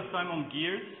spent a lot of time on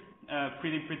gears,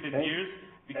 3D printed gears,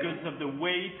 because of the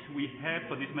weight we had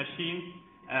for this machine.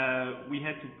 We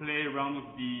had to play around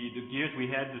with the gears. We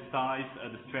had the size,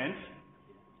 the strength.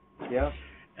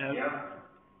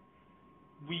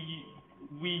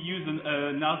 We used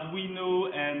an Arduino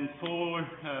and 4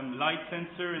 light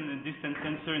sensor and a distance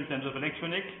sensor in terms of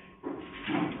electronic,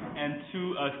 and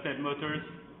 2 step motors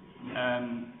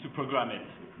to program it.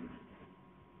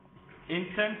 In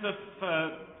terms of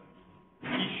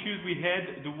issues we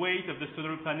had, the weight of the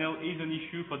solar panel is an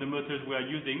issue for the motors we are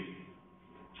using,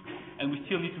 and we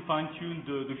still need to fine-tune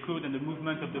the code and the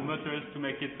movement of the motors to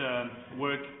make it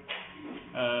work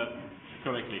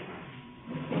correctly.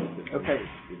 Okay.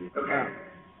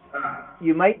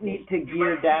 You might need to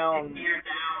gear down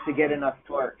to get enough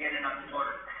torque.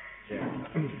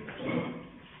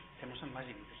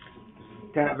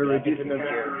 To have a reducing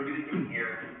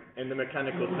gear. In the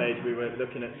mechanical stage, we were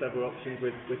looking at several options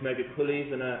with maybe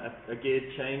pulleys and a geared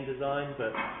chain design,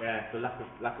 but yeah, the lack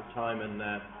of time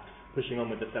and pushing on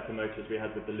with the stepper motors we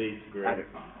had with the leads group.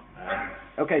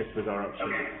 Okay. This was our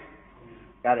option.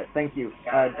 Got it. Thank you.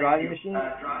 Drawing machine.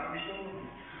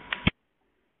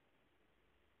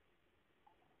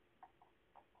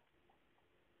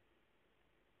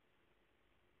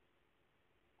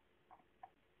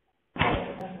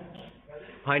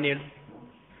 Hi, Neil.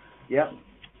 Yep.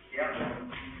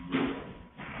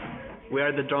 We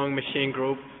are the drawing machine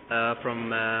group from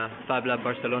FabLab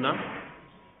Barcelona.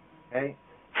 Okay.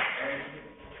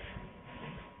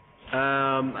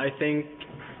 I think.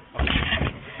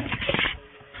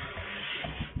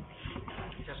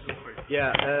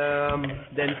 Yeah.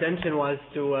 The intention was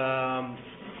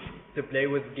to play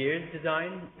with gears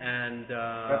design and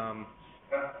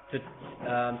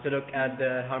to look at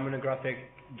the harmonographic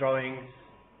drawings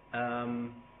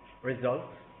results.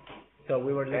 So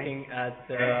we were looking at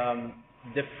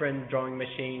different drawing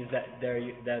machines that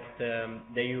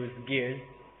they use gears,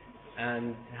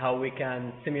 and how we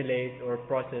can simulate or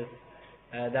process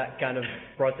that kind of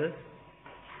process.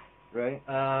 Right.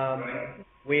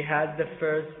 We had the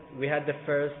first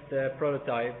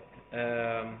prototype,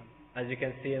 as you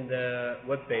can see in the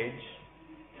web page.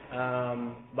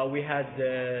 But we had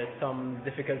some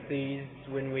difficulties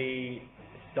when we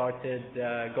started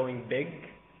going big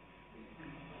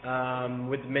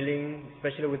with milling,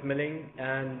 especially with milling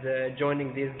and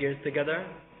joining these gears together.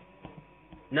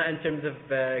 Not in terms of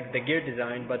the gear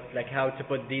design, but like how to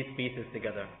put these pieces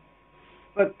together.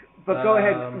 But go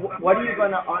ahead. What are you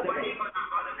going to automate?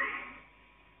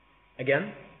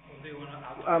 Again?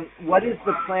 What is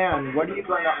the plan? What are you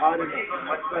going to automate?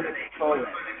 What's going to control it?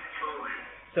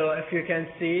 So if you can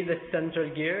see the central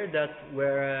gear, that's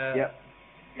where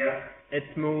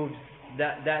it moves.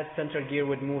 That central gear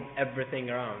would move everything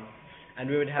around, and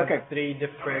we would have three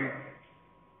different.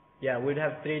 Yeah, we'd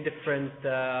have three different.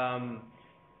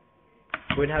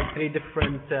 We'd have three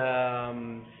different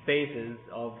spaces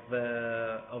of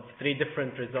three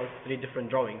different results, three different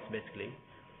drawings, basically.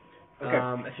 Okay.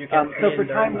 If you can so for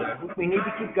time, we need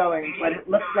to keep going, but it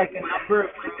looks like a number of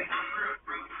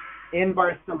in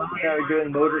Barcelona are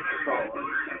doing motor control.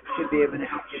 Should be able to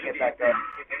help you get that going.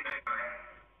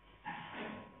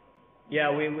 Yeah,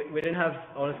 we didn't have,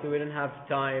 honestly, we didn't have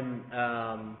time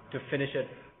to finish it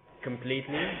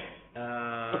completely.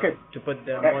 To put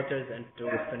the motors and to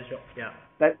finish up. Yeah.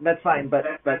 That's fine, but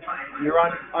you're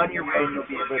on your way. You'll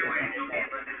be able to finish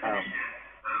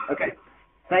it. Okay.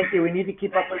 Thank you. We need to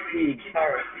keep up with speed.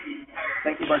 Paris.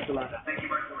 Thank you, Barcelona. Thank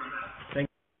you.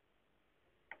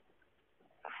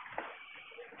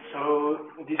 So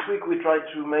this week we tried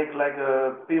to make like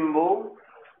a pinball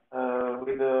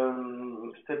with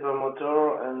a stepper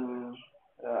motor, and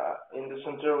in the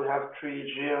center we have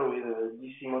 3 gears with a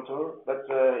DC motor, but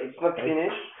it's not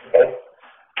finished.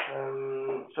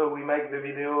 So we make the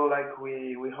video like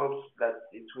we hope that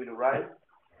it will arrive.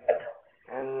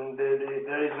 And there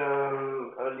is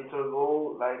a little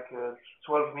ball like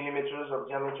 12 millimeters of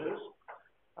diameter.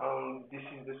 This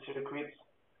is the circuit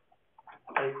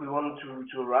like we want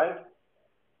to arrive.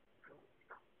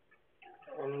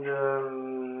 And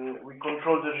we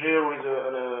control the gear with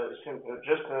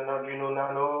just an Arduino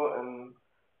Nano, and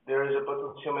there is a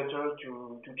potentiometer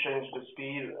to change the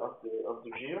speed of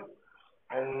the gear.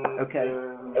 And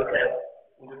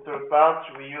in the third part,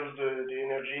 we use the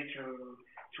energy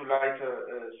to light a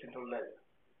simple LED.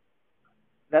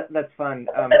 That's fun.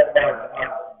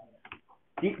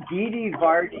 Didi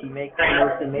Vardy makes the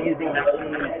most amazing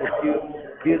machines that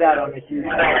do that on a huge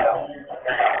scale.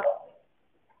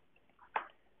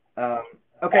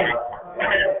 Okay.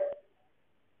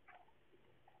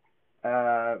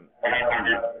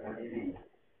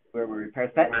 Where were we?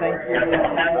 Thank you,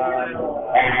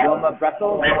 Wilma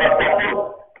Bressel.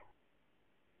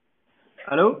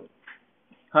 Hello?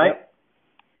 Hi? Yep.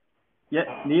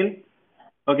 Yeah, Neil?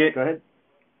 Okay. Go ahead.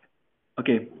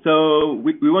 Okay, so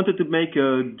we wanted to make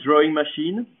a drawing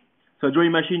machine. So a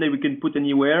drawing machine that we can put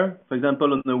anywhere, for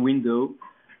example, on the window,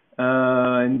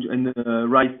 and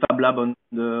write FabLab on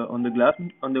the glass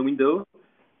on the window.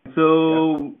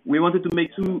 So we wanted to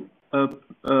make two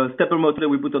stepper motor that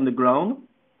we put on the ground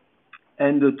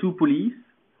and two pulleys.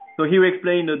 So here we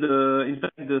explain in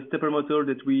fact the stepper motor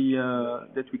that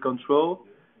we control.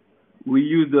 We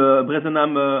use the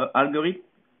Bresenham algorithm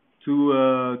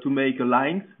to make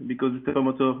lines, because the stepper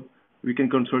motor we can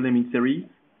control them in series.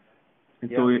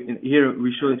 And so here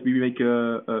we show that we make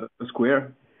a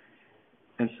square,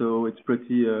 and so it's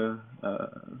pretty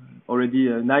already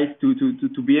nice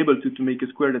to be able to make a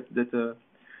square that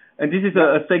and this is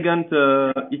a second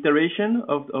iteration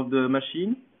of the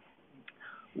machine,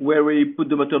 where we put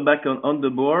the motor back on the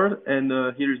board, and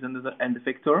here is another end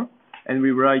effector, and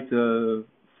we write two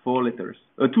letters,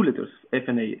 F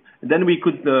and A. And then we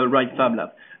could write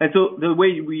FabLab. And so the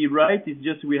way we write is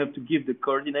just we have to give the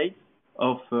coordinates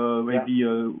of maybe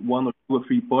 1 or 2 or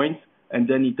 3 points, and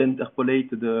then it interpolates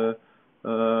the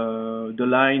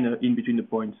line in between the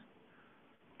points.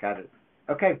 Got it.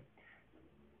 Okay.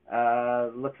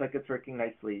 Looks like it's working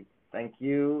nicely. Thank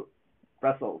you,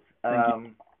 Brussels. Thank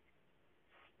you.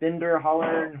 Spinder,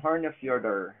 Hollern,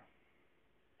 Hornefjorder.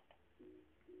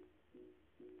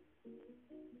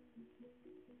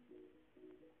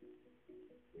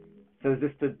 So is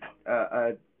this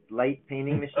a light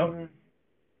painting machine?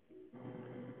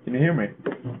 Can you hear me?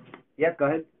 Yeah, go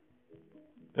ahead.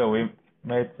 So we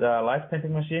made a light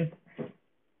painting machine,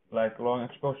 like long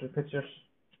exposure pictures.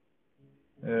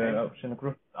 I was in a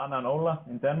group, Anna and Ola,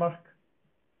 in Denmark.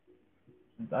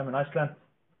 And I'm in Iceland.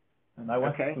 And I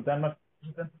went to Denmark.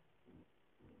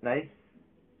 Nice.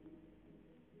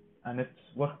 And it's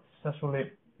worked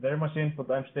successfully, their machine, but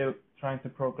I'm still trying to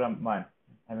program mine,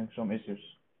 having some issues.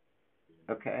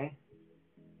 Okay.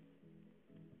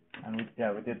 And we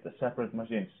did the separate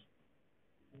machines.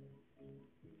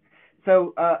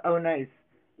 So, nice.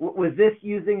 Was this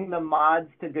using the mods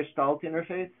to Gestalt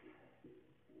interface?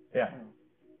 Yeah.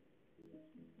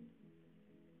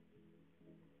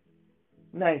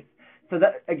 Nice. So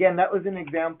that was an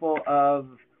example of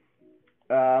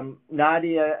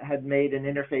Nadia had made an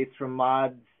interface from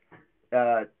mods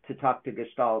to talk to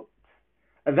Gestalt.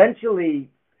 Eventually,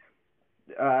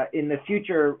 in the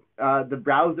future, the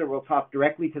browser will talk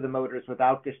directly to the motors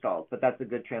without Gestalt, but that's a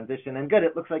good transition. And good,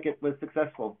 it looks like it was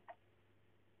successful.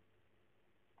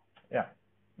 Yeah.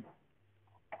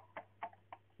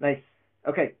 Nice.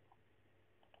 Okay.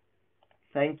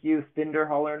 Thank you, Spinder,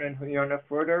 Hollern, and Huyona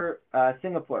Furter.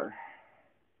 Singapore.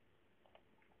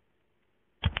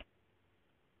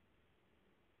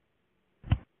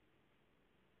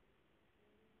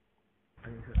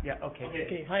 Yeah, okay.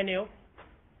 Okay, hi Neil.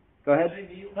 Go ahead.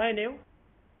 Hi Neil.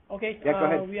 Okay, yeah, go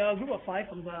ahead. We are a group of 5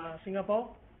 from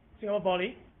Singapore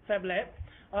Poly, Fab Lab.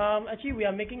 Actually, we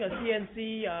are making a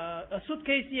CNC, a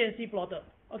suitcase CNC plotter.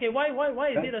 Okay, why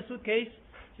is it a suitcase?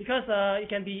 Because it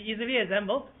can be easily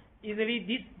assembled,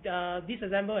 easily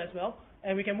disassembled as well,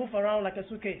 and we can move around like a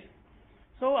suitcase.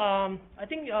 So I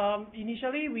think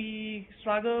initially we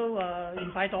struggle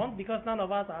in Python because none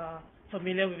of us are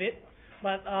familiar with it,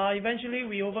 but eventually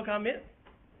we overcome it.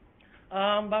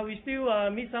 But we still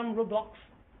meet some roadblocks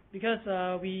because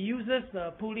we use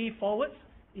the pulley forwards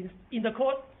in the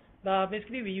code.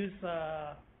 Basically, we use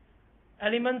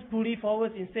elements pulley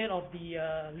forwards instead of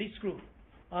the lead screw.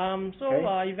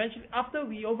 Eventually, after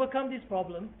we overcome this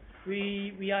problem,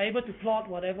 we are able to plot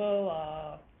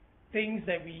whatever things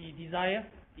that we desire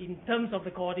in terms of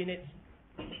the coordinates.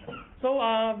 So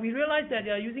we realized that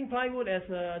using plywood as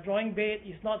a drawing bed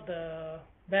is not the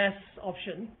best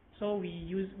option. So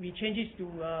we change it to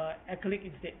acrylic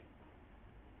instead.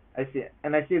 I see,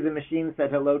 and I see the machine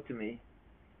said hello to me.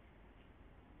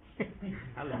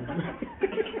 Hello.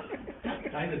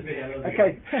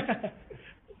 Okay.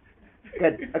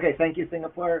 Good. Okay, thank you,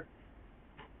 Singapore.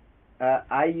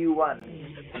 IU1.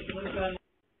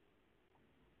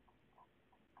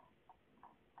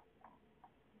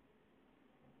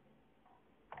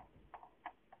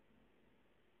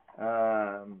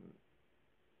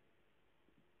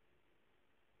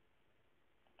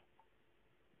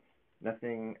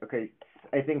 Nothing. Okay,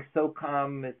 I think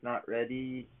SOCOM is not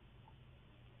ready.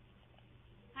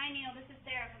 Hi Neil, this is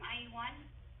Sarah from IU1.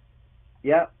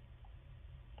 Yeah.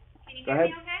 Can you Go hear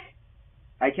ahead. me okay?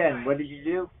 I can. What did you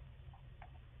do?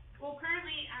 Well,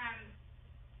 currently,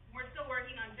 we're still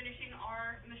working on finishing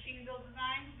our machine build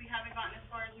design. We haven't gotten as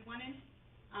far as we wanted.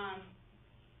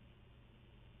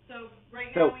 So right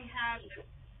now we have...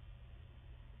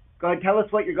 Go ahead, tell us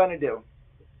what you're going to do.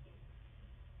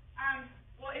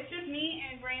 Well, it's just me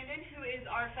and Brandon, who is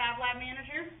our Fab Lab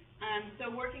manager.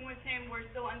 So working with him, we're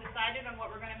still undecided on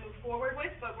what we're going to move forward with,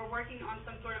 but we're working on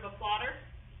some sort of a plotter.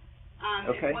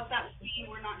 Okay. And what that will be,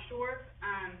 we're not sure.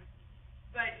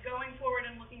 But going forward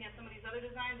and looking at some of these other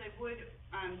designs, I would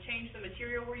change the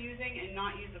material we're using and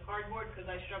not use the cardboard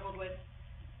because I struggled with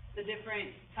the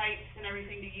different types and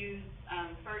everything to use.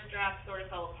 First draft sort of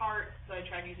fell apart, so I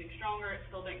tried using stronger. It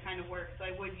still didn't kind of work, so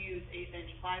I would use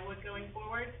 1/8" plywood going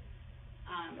forward.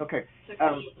 Okay. To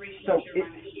So restructure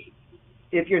my machine.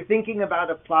 if you're thinking about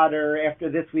a plotter, after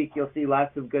this week, you'll see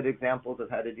lots of good examples of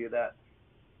how to do that.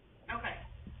 Okay.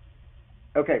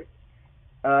 Okay.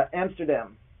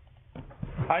 Amsterdam.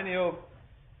 Hi, Neil.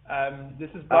 This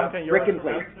is Blanca and brick Joris and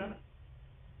from place. Amsterdam.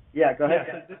 Yeah, go ahead.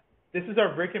 Yeah, so this is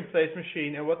our brick and place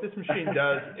machine, and what this machine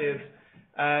does is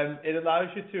it allows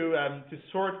you to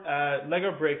sort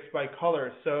Lego bricks by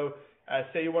color. So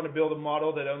say you want to build a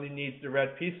model that only needs the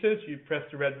red pieces, you press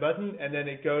the red button, and then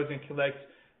it goes and collects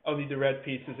only the red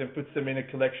pieces and puts them in a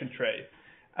collection tray.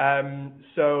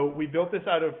 So we built this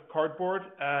out of cardboard.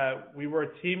 We were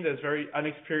a team that's very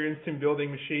unexperienced in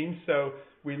building machines, so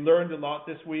we learned a lot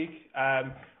this week.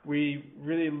 We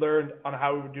really learned on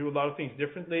how we would do a lot of things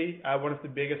differently. One of the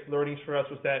biggest learnings for us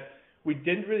was that we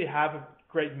didn't really have a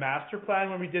great master plan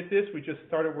when we did this. We just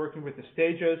started working with the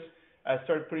stages,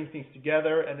 started putting things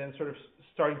together, and then sort of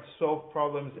starting to solve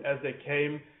problems as they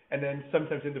came, and then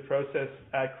sometimes in the process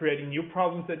creating new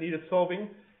problems that needed solving.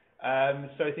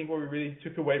 So I think what we really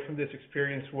took away from this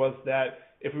experience was that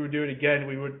if we would do it again,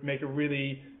 we would make a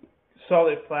really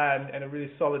solid plan and a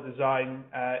really solid design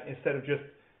instead of just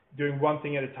doing one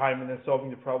thing at a time and then solving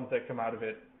the problems that come out of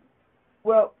it.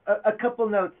 Well, a couple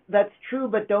notes. That's true,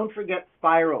 but don't forget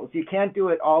spirals. You can't do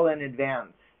it all in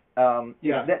advance.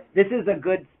 This is a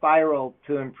good spiral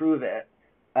to improve it.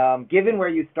 Given where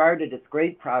you started, it's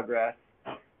great progress.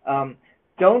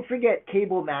 Don't forget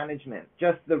cable management.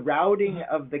 Just the routing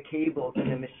of the cables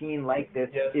in a machine like this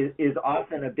is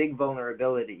often a big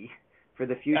vulnerability for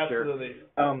the future. Absolutely.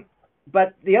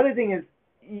 But the other thing is,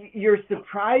 you're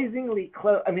surprisingly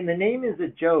close. I mean, the name is a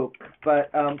joke,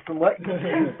 but from what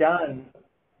you've done,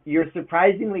 you're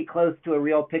surprisingly close to a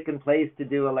real pick and place to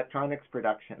do electronics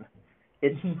production.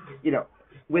 It's,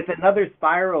 with another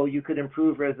spiral, you could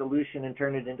improve resolution and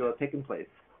turn it into a pick and place.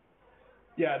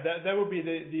 Yeah, that would be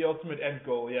the ultimate end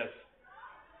goal, yes.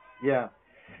 Yeah.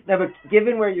 No, but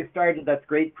given where you started, that's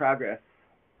great progress.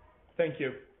 Thank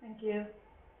you. Thank you.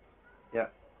 Yeah.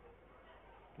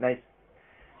 Nice.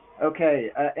 Okay,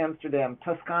 Amsterdam,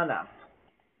 Toscana.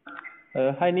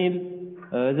 Hi Neil.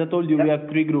 As I told you, we have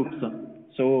 3 groups.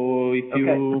 So if you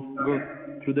go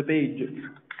through the page.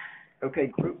 Okay,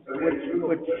 group.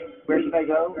 Where should I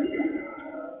go?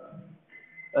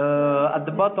 At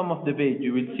the bottom of the page,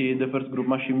 you will see the first group,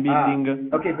 machine building.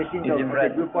 Okay, machine building.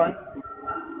 Okay, group 1.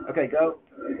 Okay, go.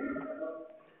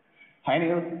 Hi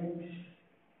Neil.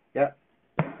 Yeah.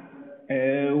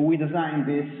 We designed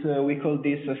this, we call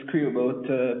this a screw boat.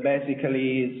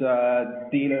 Basically, it's a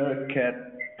dealer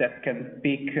that can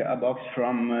pick a box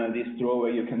from this drawer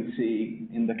you can see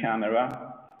in the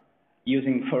camera.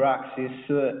 Using 4 axes,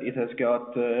 it has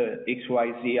got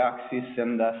XYZ axis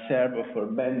and a servo for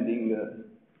bending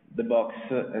the box,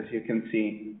 as you can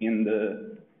see in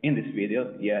this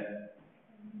video. Yeah.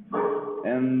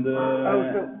 And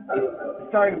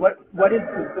sorry, what is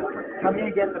tell me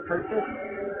again the purpose?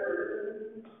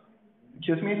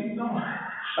 Excuse me?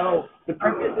 Oh, the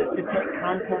purpose is to take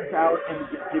contents out and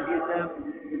distribute them?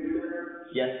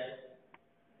 Yes.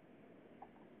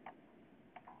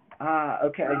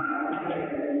 Okay.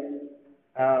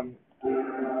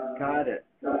 Got it.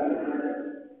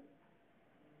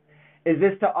 Is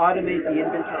this to automate the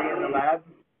inventory in the lab?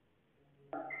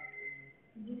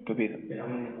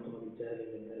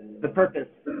 The purpose?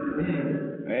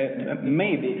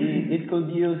 Maybe. It could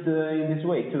be used in this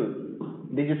way too.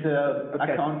 This is a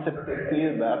concept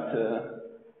here, but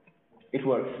it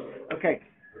works. Okay.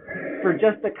 For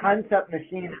just a concept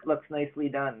machine, it looks nicely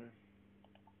done.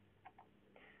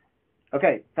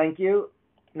 Okay, thank you.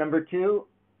 Number 2,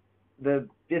 the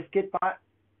biscuit bot.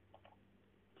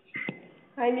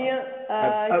 Hi Neil,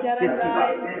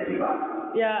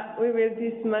 yeah, we built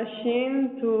this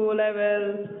machine to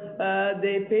level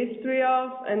the pastry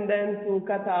off and then to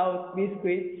cut out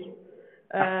biscuits.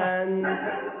 And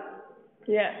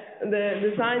yeah, the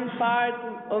design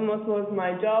part almost was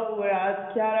my job,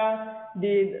 whereas Chiara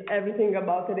did everything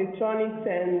about electronics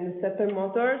and stepper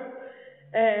motors.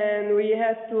 And we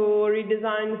had to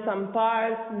redesign some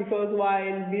parts because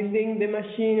while building the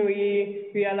machine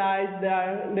we realized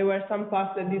that there were some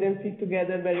parts that didn't fit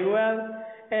together very well.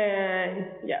 And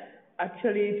yeah,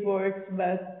 actually it works,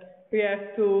 but we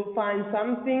have to find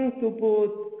something to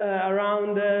put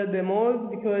around the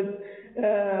mold because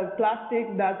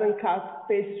plastic doesn't cut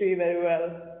pastry very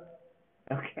well.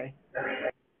 Okay.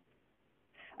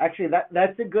 Actually,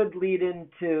 that's a good lead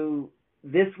into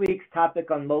this week's topic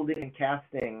on molding and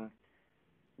casting.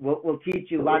 We'll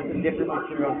teach you lots of different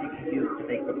materials you can use to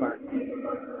make the part.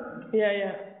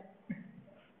 Yeah.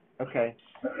 Okay.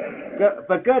 Good,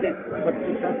 but good. It was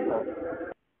successful.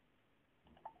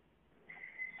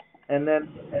 And then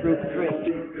group 3.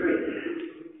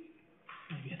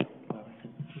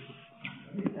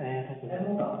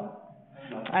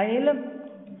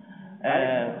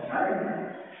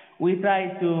 We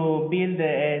try to build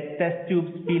a test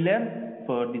tube pillar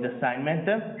for this assignment,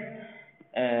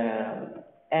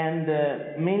 and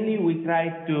mainly we try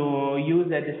to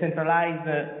use a decentralized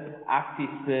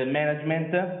axis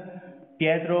management.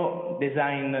 Pietro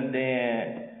designed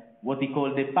what he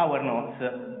called the power nodes,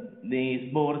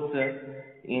 these boards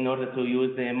in order to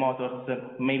use the motors.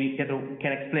 Maybe Pietro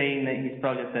can explain his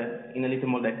project in a little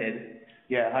more detail.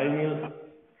 Yeah, hi Neil.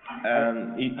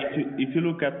 If you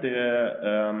look at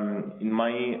the in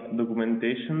my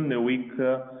documentation, the week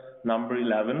number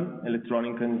 11,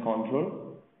 electronic and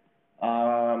control.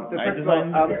 So first of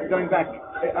all, going back,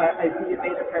 I see you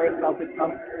made a peristaltic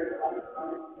pump.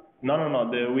 No,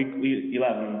 the week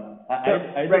 11. I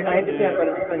understand, but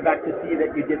I'm just going back to see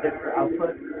that you did this for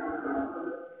output.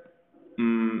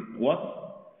 What?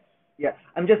 Yeah,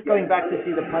 I'm just going back to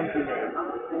see the pump you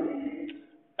made.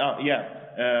 Yeah.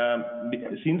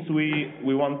 Since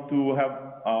we want to have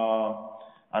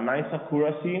a nice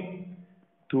accuracy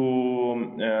to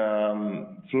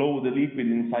flow the liquid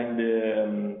inside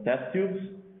the test tubes,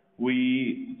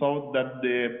 we thought that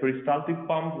the peristaltic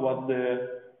pump was the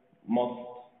most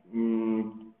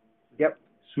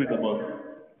suitable.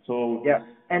 So yeah,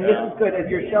 and this is good. As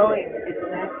you're showing, it's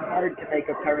not hard to make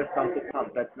a peristaltic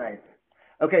pump. That's nice.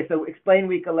 Okay, so explain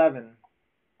week 11.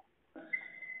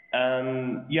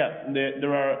 And yeah,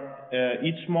 there are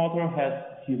each motor has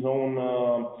his own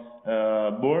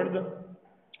board.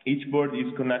 Each board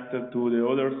is connected to the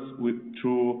others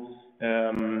through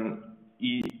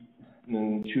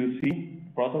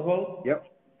E2C protocol. Yep.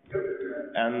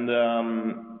 And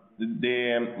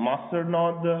the master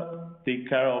node take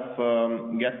care of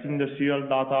getting the serial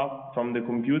data from the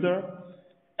computer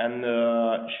and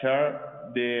share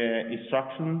the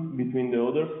instruction between the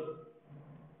others.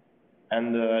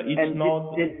 And each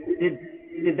node.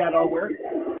 Did that all work?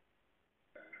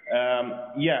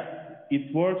 Yeah,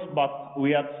 it works, but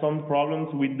we had some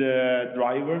problems with the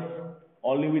drivers.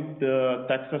 Only with the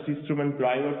Texas Instrument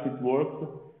drivers it worked.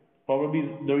 Probably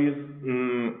there is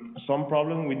some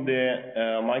problem with the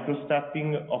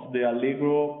microstepping of the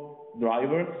Allegro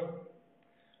drivers.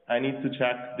 I need to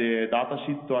check the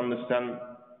datasheet to understand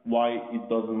why it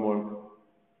doesn't work.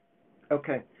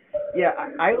 Okay. Yeah,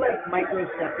 I like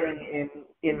microstepping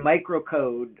in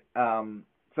microcode,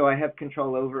 so I have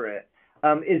control over it.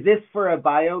 Is this for a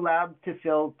biolab to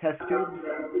fill test tubes?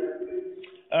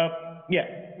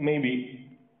 Yeah,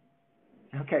 maybe.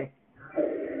 Okay.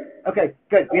 Okay,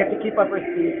 good. We have to keep up our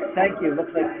speed. Thank you.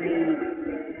 Looks like 3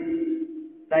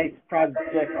 nice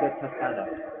projects at Toscana.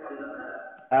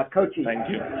 Kochi. Thank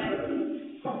you.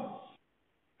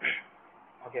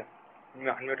 Okay,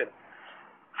 unmuted.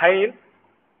 Hi, Neil.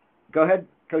 Go ahead,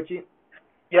 Kochi.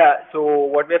 Yeah, so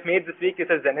what we have made this week is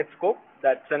a zenith scope.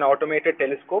 That's an automated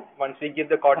telescope. Once we give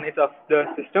the coordinates of the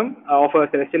system, of a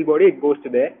celestial body, it goes to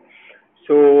there.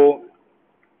 So,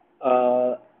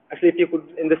 actually, if you could,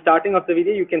 in the starting of the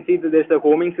video, you can see that there's a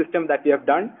homing system that we have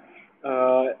done.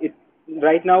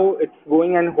 Right now, it's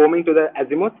going and homing to the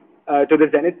azimuth, to the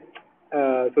zenith.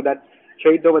 So that's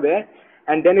shades over there.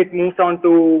 And then it moves on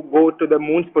to go to the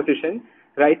moon's position.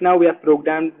 Right now, we have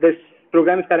programmed this.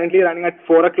 Program is currently running at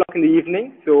 4 o'clock in the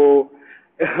evening, so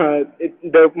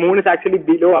the moon is actually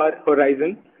below our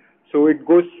horizon, so it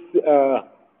goes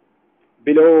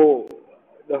below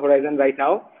the horizon right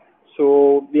now.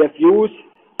 So we have used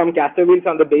some caster wheels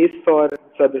on the base for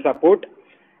the support,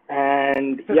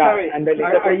 and so yeah. Sorry, and then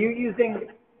are you using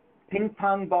ping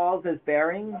pong balls as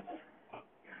bearings?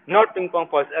 Not ping pong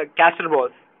balls, caster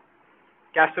balls.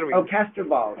 Caster wheels. Oh, caster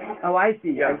balls. Oh, I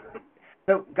see. Yeah.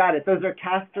 So got it. Those are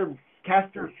caster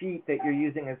feet that you're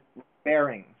using as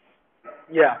bearings.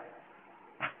 Yeah.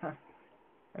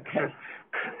 Okay.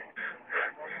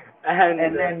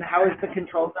 And then how is the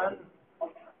control done?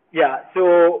 Yeah,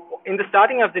 so in the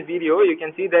starting of the video, you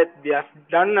can see that we have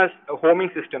done a homing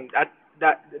system.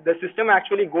 That the system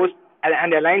actually goes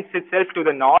and aligns itself to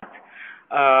the north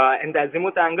in the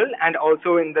azimuth angle, and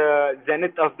also in the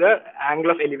zenith of the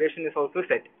angle of elevation is also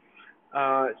set.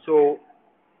 So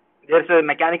there's a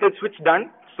mechanical switch done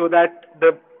so that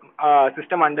the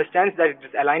system understands that it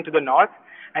is aligned to the north,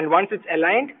 and once it's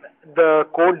aligned, the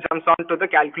code jumps on to the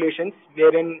calculations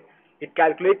wherein it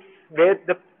calculates where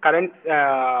the current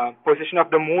position of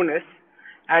the moon is,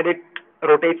 and it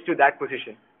rotates to that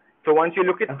position. So once you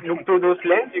look through those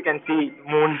lenses, you can see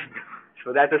moon.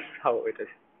 So that is how it is.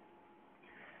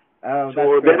 Oh,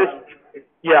 So that's great.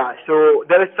 so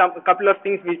there is a couple of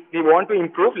things we want to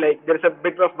improve. Like there is a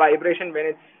bit of vibration when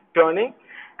it's turning,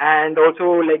 and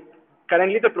also like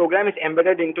currently the program is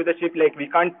embedded into the chip. Like we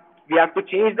have to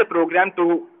change the program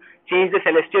to change the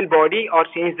celestial body or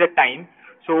change the time.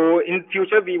 So in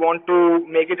future we want to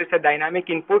make it as a dynamic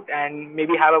input and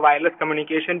maybe have a wireless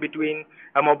communication between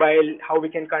a mobile. How we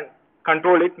can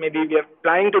control it. Maybe we are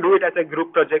planning to do it as a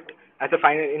group project in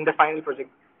the final project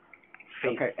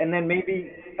phase. Okay, and then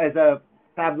maybe as a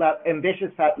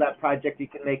ambitious Fab Lab project, you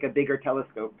can make a bigger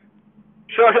telescope.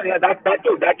 Sure, yeah, that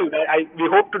too. We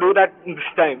hope to do that this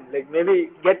time. Like maybe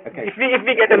if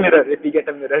we get a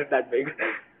mirror that big.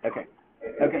 Okay.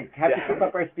 Have to keep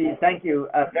up our speed. Thank you.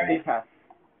 Very fast.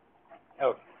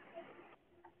 Oh.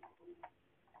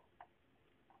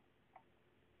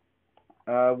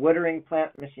 Watering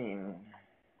plant machine.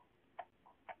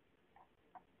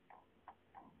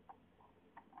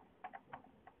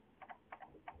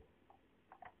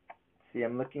 See,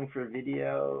 I'm looking for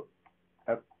video.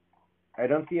 I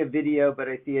don't see a video, but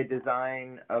I see a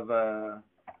design of a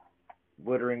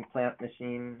watering plant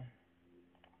machine.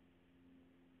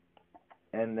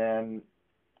 And then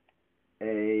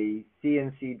a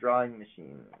CNC drawing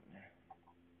machine.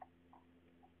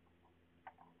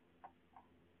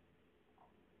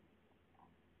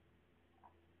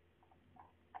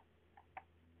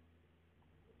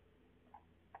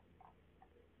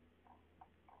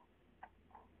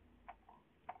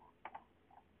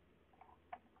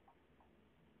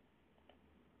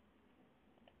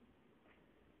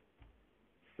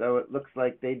 So it looks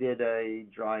like they did a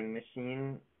drawing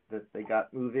machine that they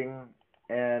got moving,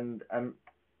 and I'm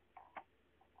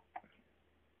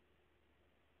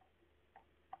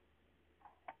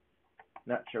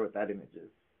not sure what that image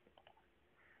is.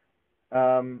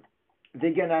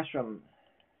 Vigyan Ashram.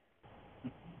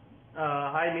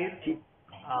 Hi, Neil.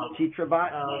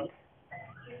 Chitrabhat?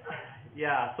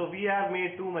 Yeah, so we have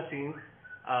made two machines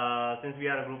since we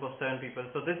are a group of 7 people.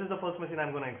 So this is the first machine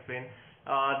I'm going to explain.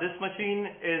 This machine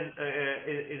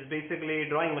is basically a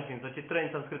drawing machine. So Chitra in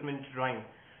Sanskrit means drawing.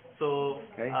 So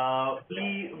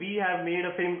we have made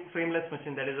a frameless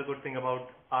machine. That is a good thing about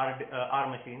our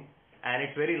machine. And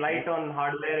it's very light on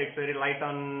hardware. It's very light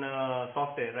on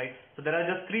software, right? So there are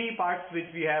just 3 parts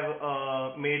which we have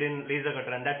made in laser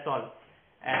cutter, and that's all.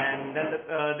 And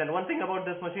then one thing about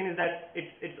this machine is that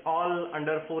it's all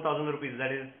under 4,000 rupees.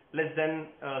 That is less than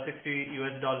 $60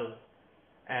 US.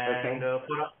 And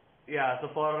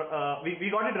we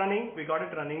got it running.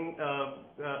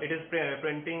 It is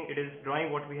printing. It is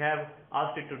drawing what we have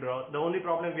asked it to draw. The only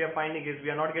problem we are finding is we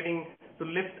are not getting to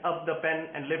lift up the pen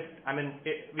and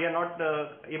we are not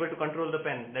able to control the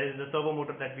pen. That is the servo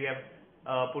motor that we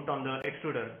have put on the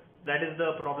extruder. That is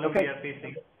the problem we are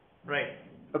facing. Right.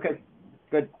 Okay.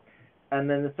 Good. And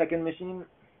then the second machine?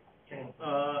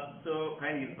 So,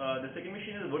 hi Neil. The second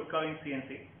machine is wood carving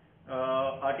CNC.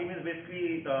 Our team is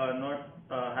basically not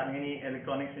having any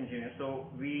electronics engineers. So,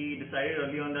 we decided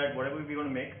early on that whatever we're going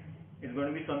to make is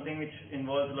going to be something which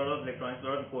involves a lot of electronics, a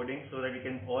lot of coding, so that we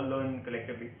can all learn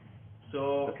collectively.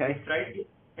 So, we tried to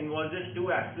involve just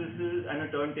 2 axes and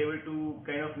a turntable to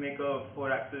kind of make a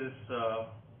 4-axis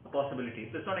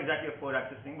possibility. So, it's not exactly a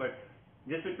 4-axis thing, but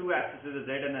just with 2 axes, a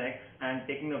Z and an X, and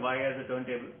taking the Y as a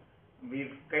turntable,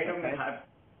 we've kind of have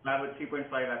a 3.5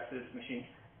 axis machine.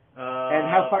 And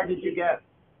how far did you get?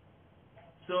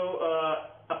 So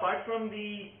apart from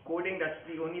the coding, that's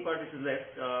the only part which is left.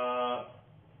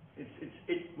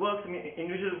 It works. I mean,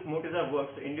 individual motors have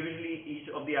worked. So individually, each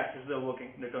of the axes are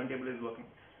working. The turntable is working.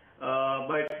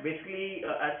 But basically,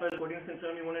 as far as coding is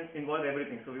concerned, we want to involve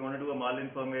everything. So we want to do a Marlin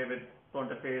firmware with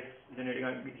front interface generating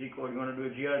a G code. We want to do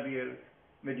a GRBL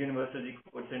with Universal G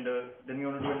Code Sender. Then we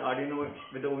want to do an Arduino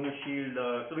with the owner shield.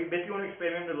 So we basically want to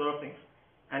experiment with a lot of things.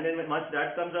 And then once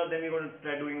that comes out, then we're going to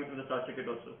try doing it with the start circuit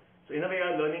also. So in a way,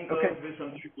 our learning curve is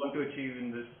something we want to achieve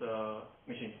in this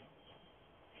machine.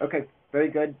 Okay, very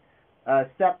good.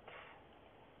 Sept.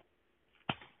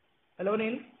 Hello,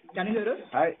 Neil. Can you hear us?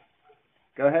 Hi.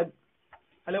 Go ahead.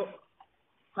 Hello.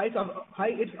 Hi,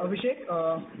 it's Abhishek.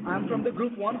 I'm from the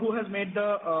group 1 who has made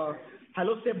the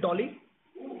Hello Step Dolly.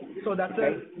 So that's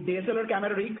a DSLR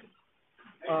camera rig.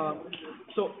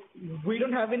 So we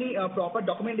don't have any proper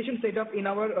documentation set up in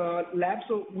our lab,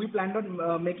 so we planned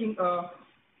on making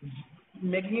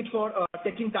it for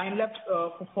taking time lapse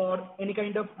for any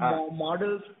kind of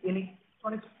models, any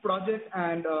electronics project,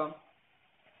 and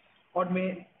or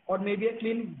maybe a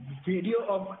clean video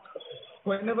of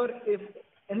whenever if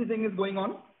anything is going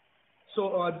on.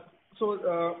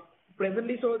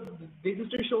 Presently, this is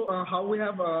to show how we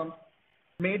have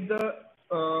made the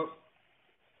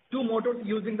two motors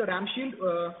using the ram shield.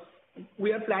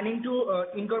 We are planning to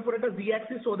incorporate a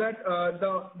Z-axis so that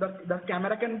the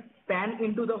camera can pan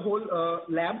into the whole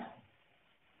lab.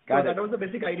 Got it. That was the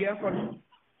basic idea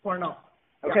for now.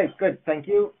 Okay, good. Thank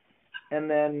you. And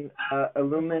then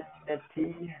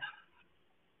Illuminati.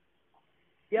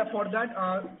 Yeah, for that,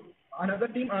 another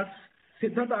team,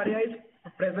 Siddharth Arya is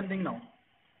presenting now.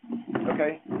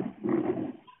 Okay.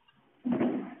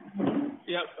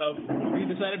 Yeah, we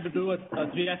decided to do a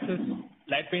 3-axis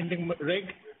light painting rig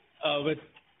with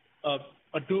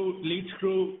two lead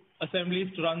screw assemblies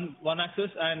to run one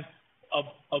axis and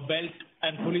a belt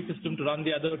and pulley system to run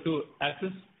the other two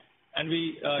axes. And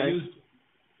we used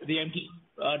the empty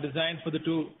design for the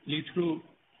two lead screw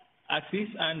axes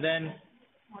and then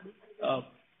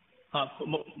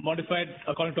modified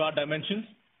according to our dimensions.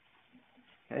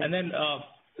 Okay. And then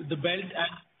the belt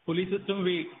and pulley system,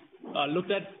 we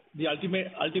looked at the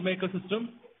Ultimaker system,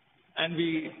 and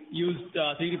we used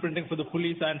 3D printing for the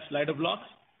pulleys and slider blocks.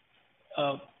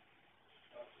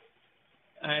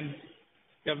 And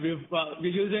yeah, we're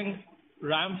using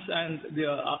ramps and the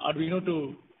Arduino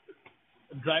to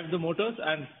drive the motors.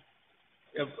 And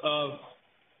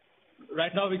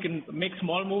right now we can make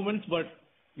small movements, but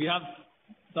we have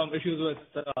some issues with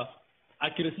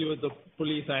accuracy with the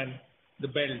pulleys and the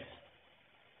belts.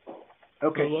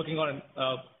 Okay. So we're working on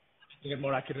making it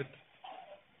more accurate.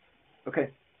 Okay.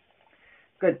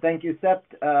 Good. Thank you,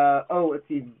 Sept. Let's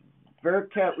see.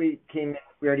 Vercat, we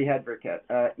already had Vercat.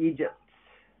 Egypt.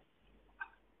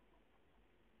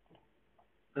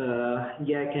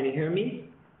 Yeah, can you hear me?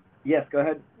 Yes, go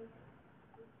ahead.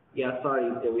 Yeah,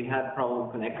 sorry, we had problem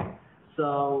connecting.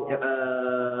 So,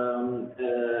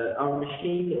 our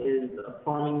machine is a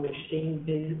farming machine,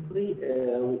 basically.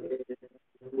 It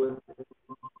was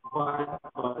acquired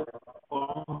by a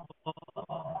farm.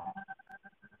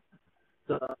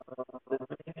 So, the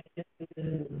machine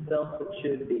itself, it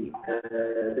should be.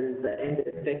 There's the end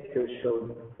effector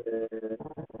shows in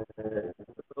a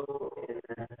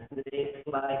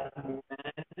snake-like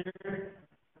manner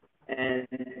and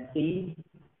see.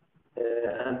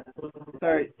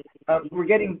 Sorry, we're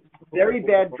getting very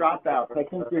bad dropouts. I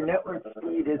think your network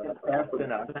speed isn't fast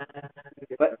enough.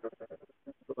 But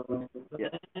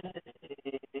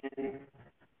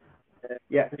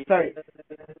yeah, sorry.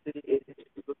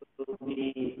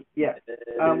 Yeah,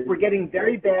 we're getting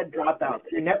very bad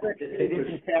dropouts. Your network speed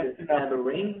isn't fast enough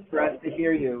for us to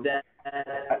hear you. That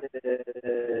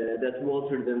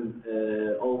water them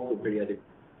also periodic.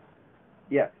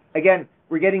 Yeah. Again,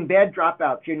 we're getting bad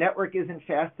dropouts. Your network isn't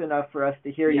fast enough for us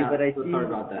to hear you, but I see sorry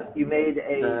about that. You made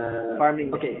a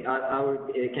farming. Okay,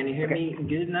 can you hear me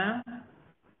good now?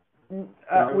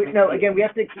 No, again, we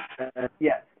have to.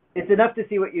 Yeah, it's enough to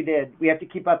see what you did. We have to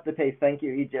keep up the pace. Thank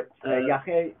you, Egypt.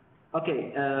 Yahe.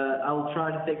 Okay, I'll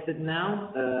try to fix it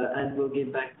now, and we'll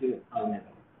get back to you in a minute.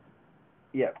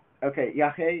 Yeah. Okay,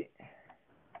 Yahe.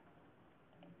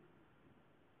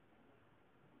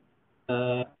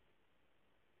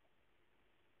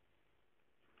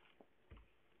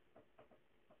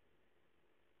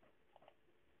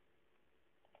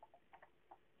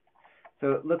 So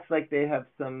it looks like they have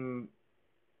they're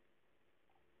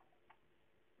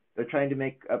trying to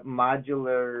make a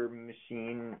modular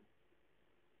machine,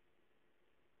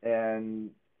 and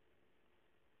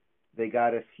they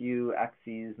got a few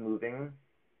axes moving.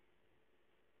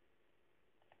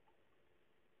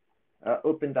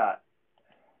 Open dot.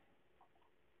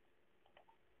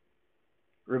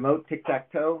 Remote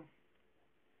tic-tac-toe.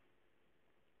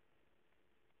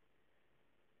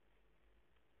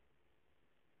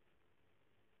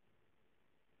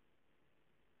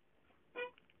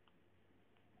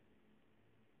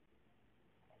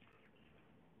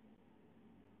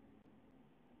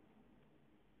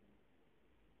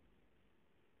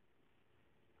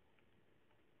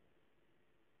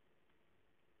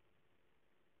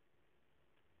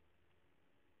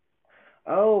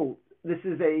 Oh, this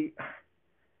is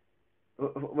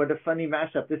what a funny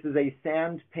mashup. This is a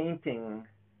sand painting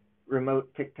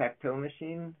remote tic-tac-toe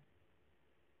machine.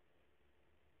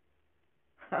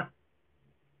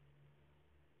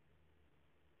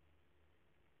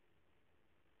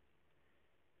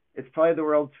 It's probably the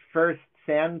world's first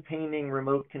sand painting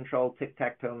remote control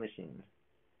tic-tac-toe machine.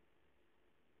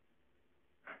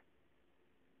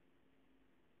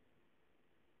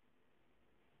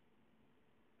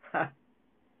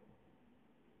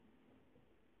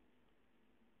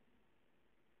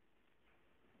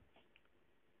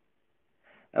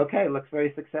 Okay, looks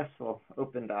very successful.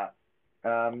 Open dot.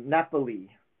 Napoli.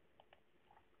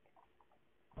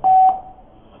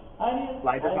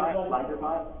 Slide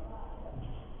five.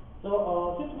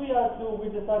 So since we are two, we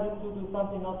decided to do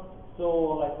something not so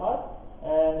like hard,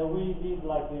 and we did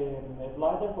like a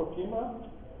slider for camera,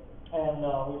 and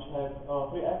which has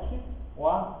three axes.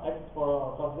 One axis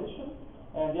for translation,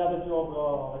 and the other two of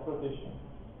like rotation.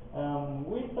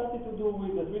 We started to do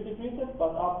with the 3D printed,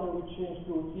 but after we changed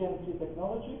to CNC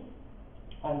technology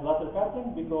and laser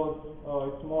cutting because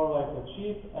it's more like a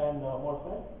cheap and more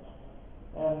fast.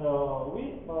 And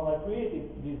we like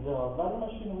created this laser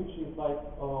machine, which is like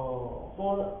 4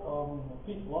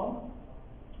 feet long,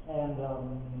 and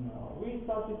we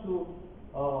started to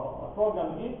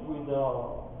program it with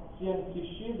CNC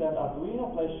sheet and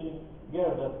Arduino, flashing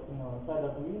gear that inside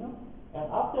Arduino. And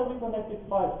after we connected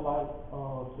 5 slides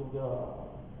to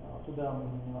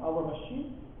our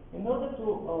machine, in order to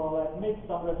like make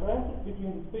some references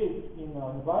between the space in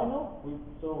vinyl,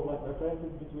 so like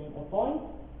references between a point,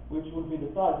 which will be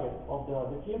the target of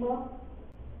the camera,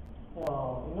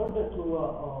 in order to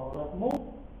like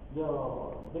move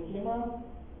the camera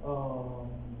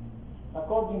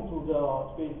according to the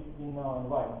space in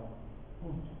vinyl.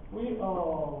 We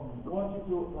wanted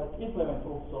to like implement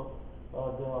also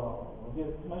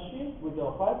this machine with the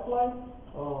 5 slides,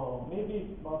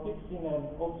 maybe fixing and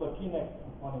also Kinect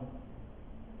on it.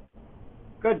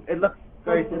 Good. It looks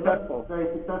very successful.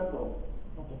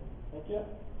 Okay. Thank you.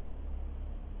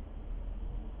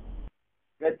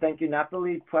 Good. Thank you,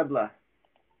 Napoli. Puebla.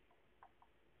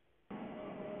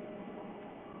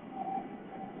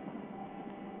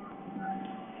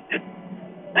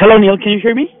 Hello, Neil. Can you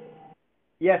hear me?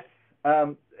 Yes.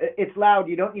 It's loud.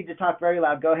 You don't need to talk very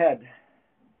loud. Go ahead.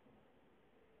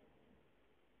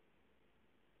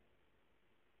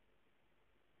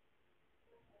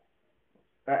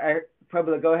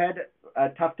 Puebla, go ahead.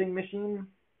 Tufting machine.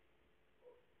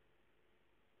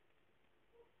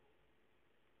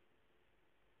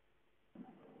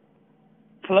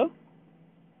 Hello?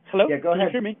 Hello? Yeah, go ahead. Can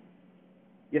you hear me?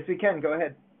 Yes, we can. Go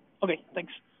ahead. Okay,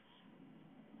 thanks.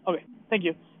 Okay, thank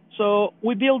you. So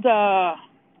we built a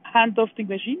hand tufting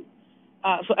machine,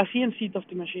 so a CNC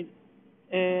tufting machine.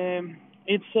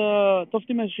 It's a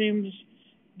tufting machine.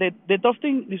 The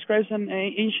tufting describes an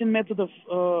ancient method of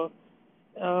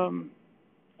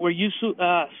where you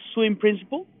sewing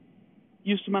principle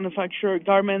used to manufacture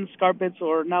garments, carpets,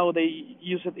 or now they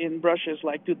use it in brushes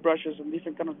like toothbrushes and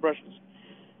different kind of brushes.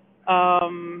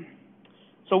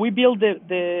 So we built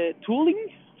the tooling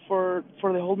for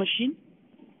the whole machine,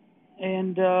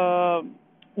 and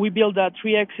we built a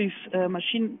 3-axis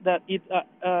machine that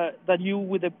that you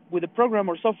with a program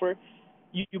or software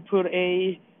you put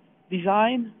a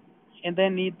design, and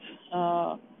then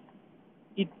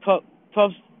it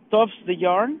tufts the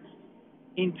yarn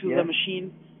into the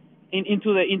machine,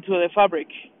 into the fabric.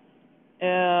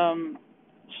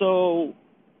 So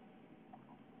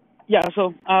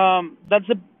that's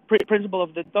the principle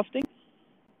of the tufting.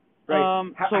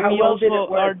 Right. So how we well also did it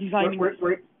work? are designing.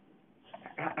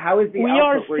 How is the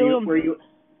output? Were you?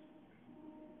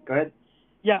 Go ahead.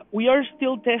 Yeah, we are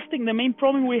still testing. The main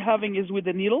problem we're having is with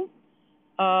the needle.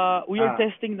 We are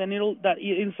testing the needle that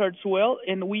it inserts well,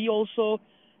 and we also,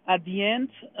 at the end,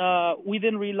 we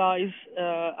didn't realize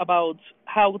about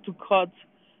how to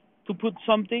put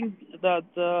something that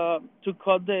to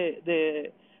cut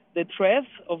the thread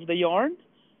of the yarn,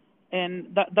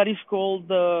 and that is called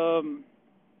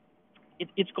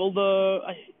it's called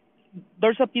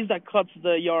there's a piece that cuts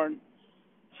the yarn.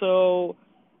 So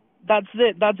that's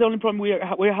the only problem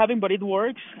we're having, but it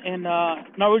works, and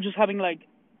now we're just having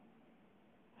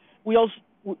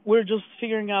we're just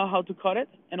figuring out how to cut it,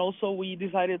 and also we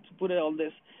decided to put it on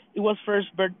this. It was first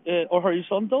or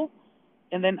horizontal,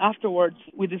 and then afterwards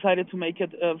we decided to make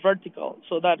it vertical,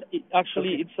 so that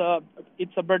it's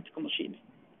a vertical machine.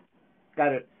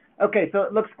 Got it. Okay, so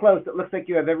it looks close. It looks like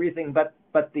you have everything but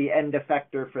the end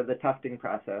effector for the tufting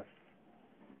process.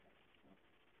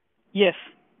 Yes.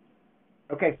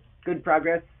 Okay, good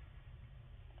progress.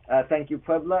 Thank you,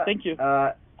 Puebla. Thank you.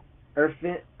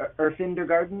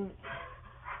 Erfindergarten.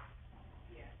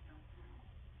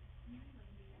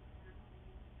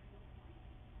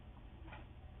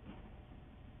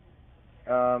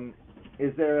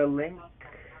 Is there a link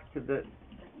to the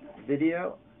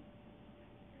video?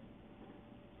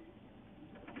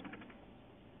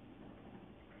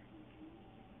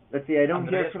 Let's see, I don't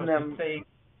hear from them.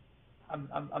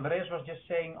 Andreas was just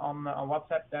saying on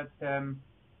WhatsApp that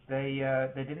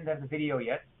they didn't have the video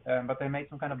yet, but they made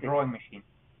some kind of drawing machine.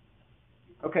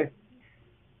 Okay.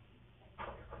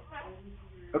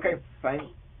 Okay, fine.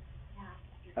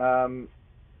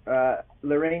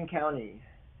 Lorraine County.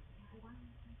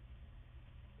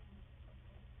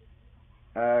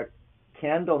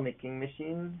 candle making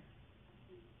machine.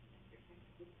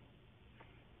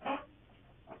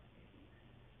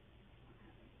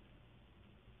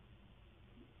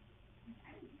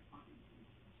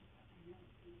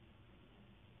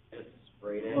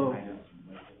 Oh.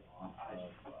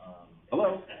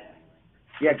 Hello.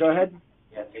 Yeah, go ahead.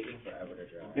 Yeah, taking forever to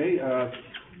draw. Okay,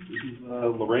 this is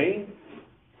Lorraine.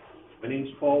 My name's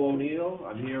Paul O'Neill.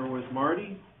 I'm here with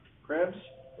Marty Krebs.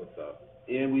 What's up?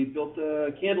 And we built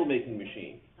a candle making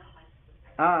machine.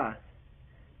 Ah,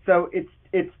 so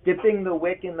it's dipping the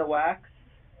wick in the wax.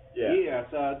 Yeah.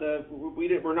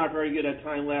 We're not very good at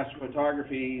time-lapse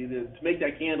photography. To make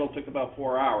that candle took about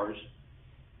 4 hours.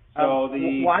 So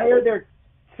why are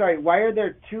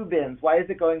there two bins? Why is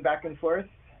it going back and forth?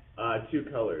 Two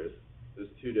colors. There's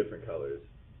two different colors.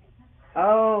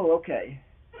 Oh, okay.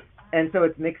 And so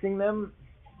it's mixing them?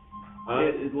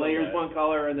 It layers one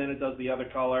color and then it does the other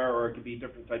color, or it could be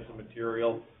different types of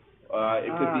material.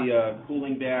 It could be a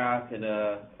cooling bath and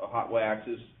a hot wax.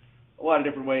 There's a lot of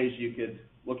different ways you could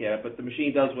look at it, but the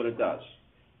machine does what it does.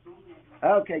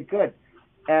 Okay, good.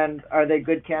 And are they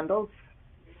good candles?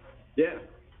 Yeah,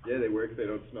 they work. They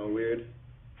don't smell weird.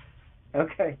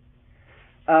 Okay.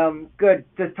 Good.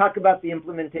 Just talk about the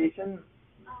implementation.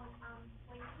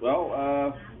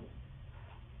 Well,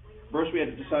 first we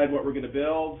had to decide what we're going to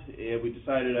build, and we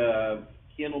decided a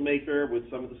candle maker with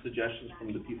some of the suggestions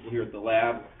from the people here at the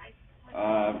lab.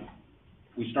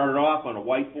 We started off on a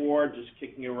whiteboard, just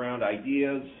kicking around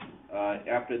ideas.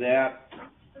 After that,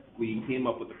 we came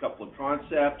up with a couple of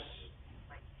concepts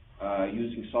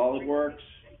using SolidWorks.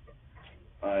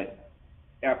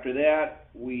 After that,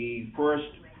 we first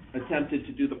attempted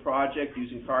to do the project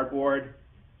using cardboard.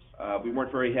 We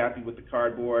weren't very happy with the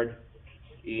cardboard,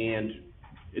 and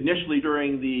initially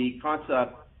during the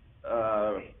concept,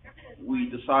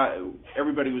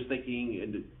 everybody was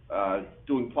thinking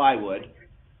doing plywood,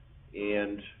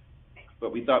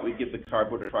 but we thought we'd give the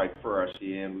cardboard a try first,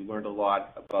 and we learned a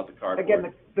lot about the cardboard.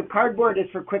 Again, the cardboard is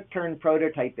for quick turn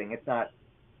prototyping. It's not.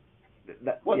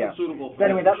 Wasn't suitable for but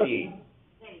anyway, the machine.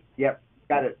 Yep,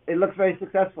 got it. It looks very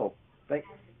successful. Thanks.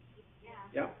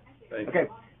 Yeah. Thanks. Okay.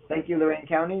 Thank you, Lorain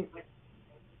County.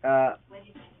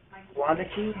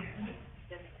 Wanakee.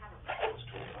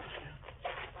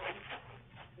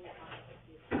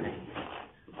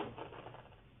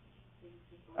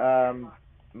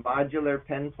 Modular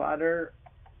pen plotter.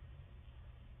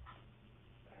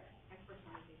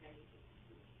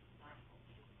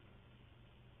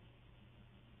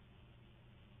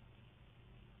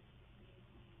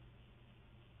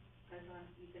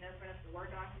 You can open up the Word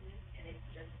document and it's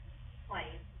just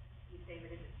plain. You save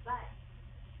it as it's but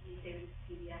you save it as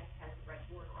PDF, has the right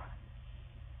word on it.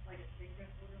 Like a secret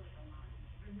order with a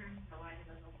line. So I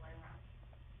have no way around.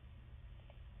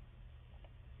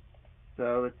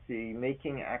 So let's see,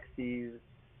 making axes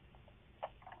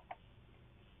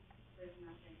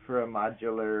for a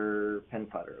modular pen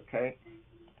plotter, okay?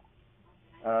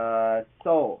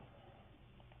 Soul.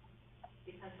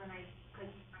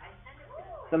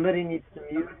 Somebody needs to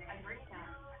mute.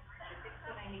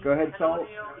 Go ahead, Soul.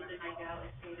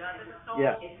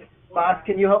 Yeah. Boss,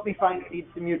 can you help me find who needs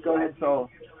to mute? Go ahead, Soul.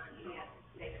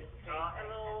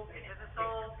 Hello, this is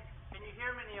Soul. Can you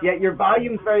hear me? Yeah, your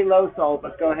volume's very low, Soul,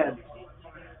 but go ahead.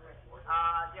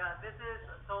 Yeah, this is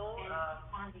Soul.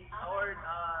 Our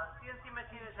CNC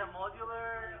machine is a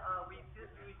modular. We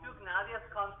took Nadia's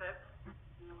concept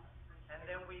and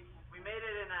then we made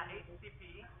it in a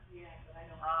HCP.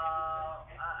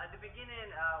 At the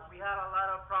beginning, we had a lot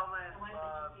of problems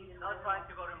not trying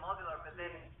to go to modular, but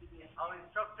then our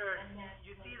instructor,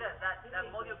 you see that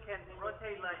module can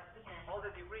rotate like all the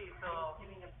degrees. So.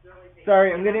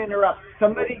 Sorry, I'm going to interrupt.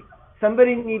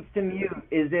 Somebody needs to mute.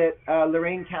 Is it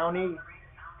Lorain County?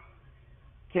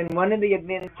 Can one of the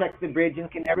admins check the bridge, and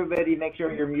can everybody make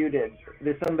sure you're muted?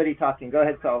 There's somebody talking. Go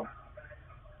ahead, Saul.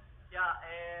 Yeah.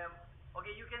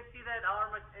 Okay, you can see that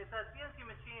it's a CNC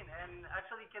machine and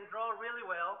actually can draw really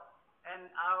well.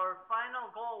 And our final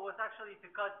goal was actually to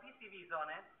cut PCBs on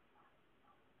it.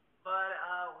 But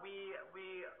we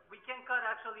can cut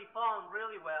actually foam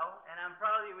really well, and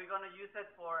we're gonna use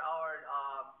it for our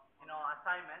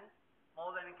assignment,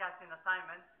 molding and casting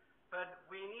assignment. But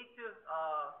we need to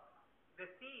the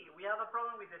C. We have a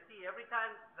problem with the C. Every time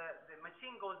the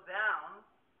machine goes down,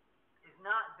 it's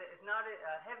not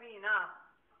heavy enough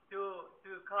to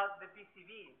cut the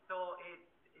PCB. So it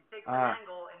takes an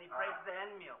angle and it breaks the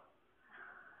end mill.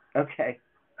 Okay.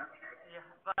 Yeah,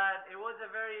 but it was a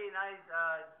very nice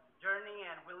journey,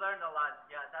 and we learned a lot.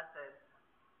 Yeah, that's it.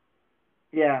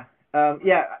 Yeah.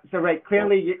 Yeah. So right,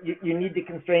 clearly you need to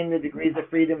constrain the degrees of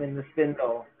freedom in the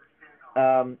spindle.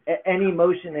 any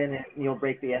motion in it, you'll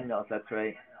break the end mills. That's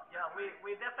right. Yeah,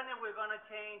 we definitely we're gonna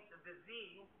change the Z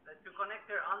to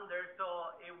connector under,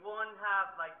 so it won't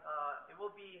have like it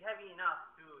will be heavy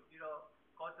enough to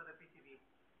go to the PCB.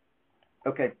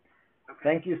 Okay.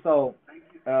 Thank you, Sol.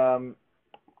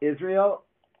 Israel,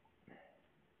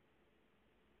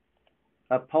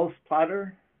 a pulse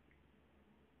plotter.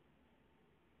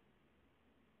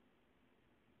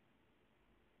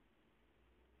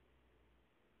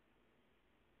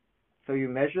 So you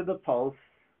measure the pulse.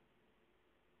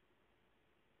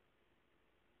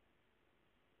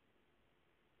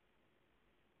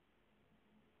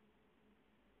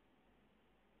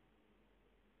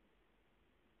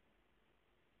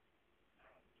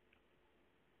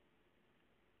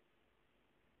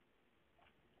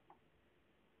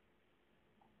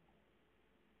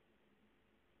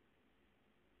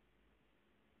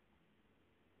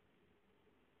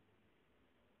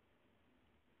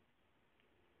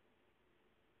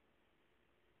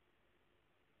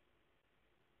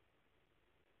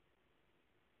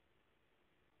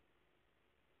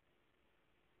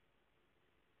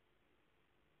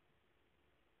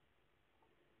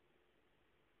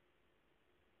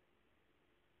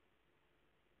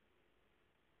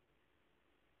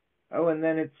 Oh, and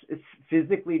then it's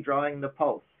physically drawing the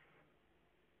pulse.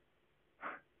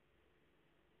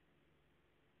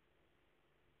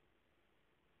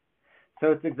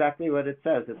 So it's exactly what it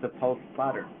says. It's a pulse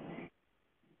plotter.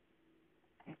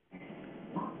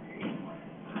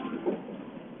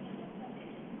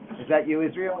 Is that you,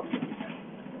 Israel?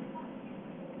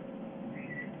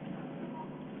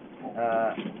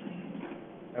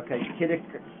 Okay,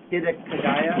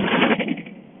 Kidikagaya.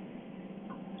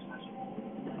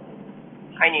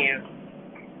 Hi, Neil.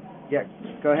 Yeah,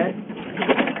 go ahead.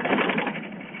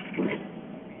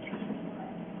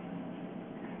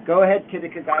 Go ahead,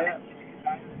 Kidikagaya.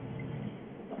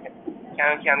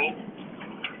 Can you hear me?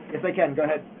 Yes, I can. Go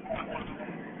ahead.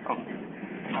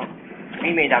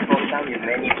 We made a program with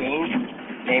many pins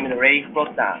named Ray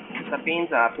Cluster. The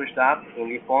pins are pushed up in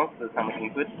response to some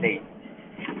input state.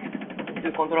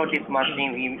 To control this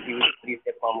machine, we use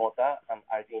 3-stepper motor and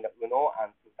Arduino Uno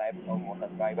and 2 types of motor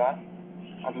drivers.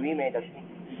 And we made a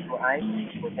UI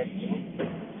for testing.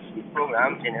 This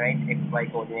program generates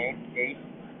XY coordinate states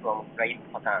from trace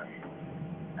patterns.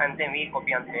 And then we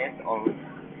copy and paste on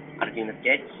Arduino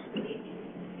Sketch.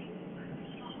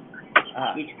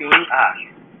 Each pin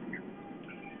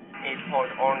is hold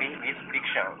only with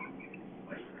friction.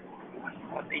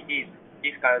 But it is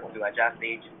difficult to adjust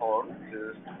each hole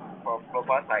to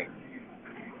proper size.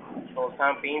 So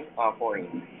some pins are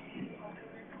falling.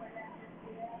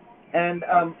 And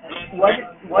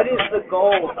what is the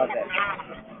goal of it?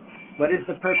 What is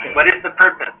the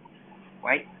purpose?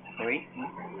 Right? Sorry?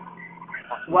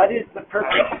 What is the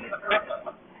purpose?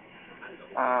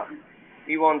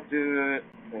 We want to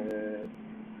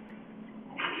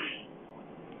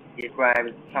describe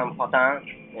some pattern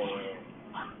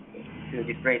to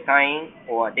display sign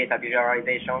or data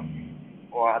visualization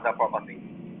or other purposes.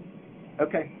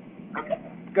 Okay.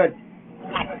 Good.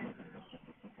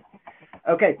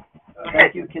 Okay.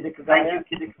 Thank you, Kidikagaya.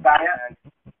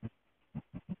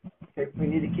 Okay, we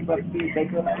need to keep up speed.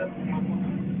 Baker Lab.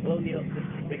 Hello, Neil. This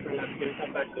is Baker Lab. Can you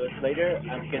come back to us later?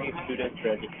 I'm getting students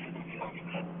ready.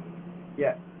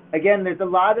 Yeah. Again, there's a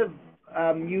lot of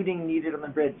muting needed on the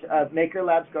bridge. Maker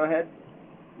Labs, go ahead.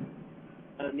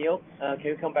 Neil, can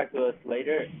you come back to us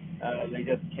later? They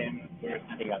just came. We're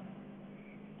setting up.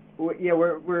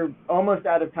 We're almost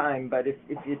out of time, but if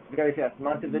it's very fast.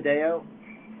 Montevideo.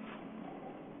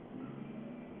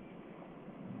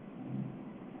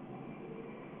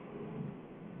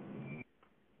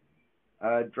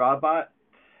 Drawbot.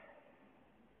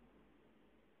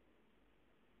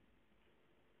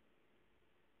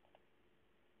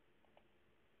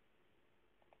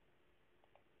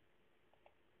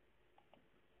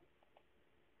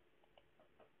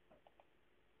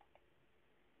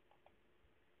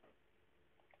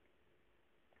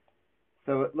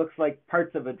 So it looks like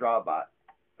parts of a drawbot,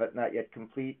 but not yet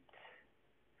complete.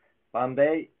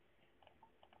 Bombay.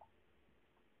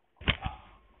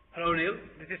 Hello, Neil.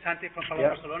 This is Santi from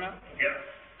Barcelona.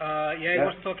 I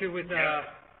was talking with. They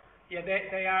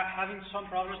are having some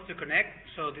problems to connect,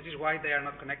 so this is why they are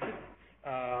not connected.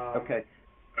 Okay.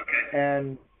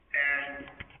 And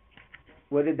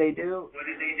what did they do?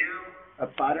 A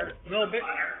plotter? No,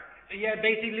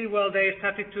 basically, they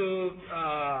started to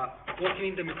working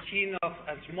in the machine of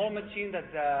a small machine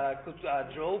that could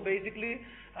draw. Basically,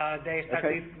 they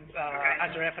started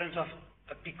as a reference of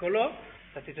a Piccolo.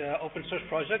 that is an open source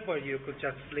project where you could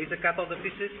just laser cut all the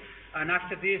pieces. And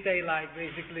after this, they like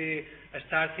basically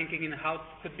start thinking in how it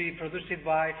could be produced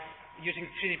by using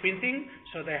 3D printing.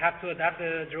 So they have to adapt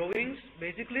the drawings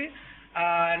basically.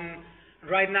 And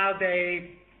right now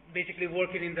they basically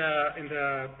working in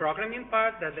the programming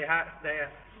part that they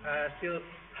still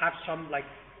have some like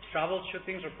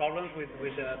troubleshootings or problems with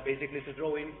basically to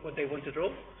draw in what they want to draw.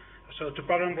 So to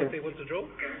program what they want to draw,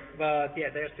 but yeah,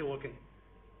 they are still working.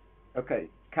 Okay,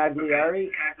 Cagliari.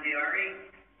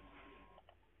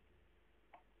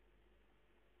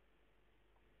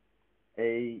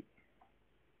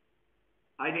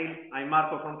 Hi Neil, I'm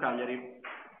Marco from Cagliari.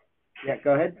 Yeah,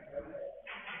 go ahead.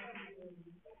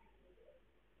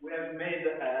 We have made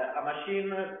a machine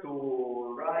to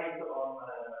write on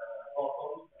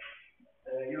bottles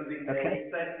using the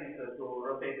X-axis to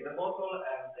rotate the bottle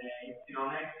and the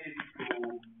Y-axis to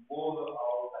move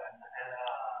out and a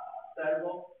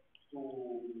servo to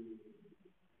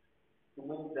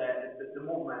move the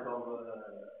movement of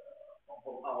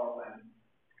our pen.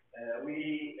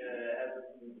 We have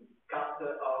cut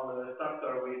our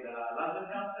structure with a laser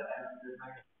cut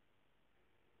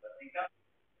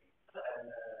and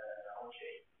on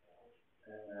shape.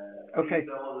 Okay.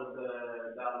 All the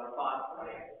other parts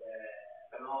like the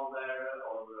pen holder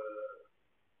or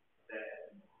the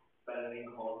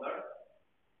penning holder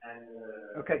and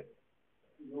okay.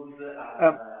 Use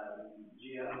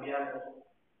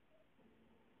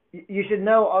you should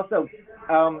know also,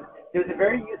 there's a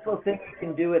very useful thing you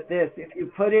can do with this. If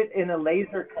you put it in a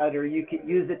laser cutter, you can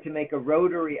use it to make a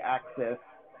rotary axis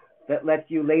that lets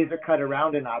you laser cut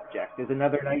around an object. Is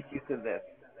another nice use of this.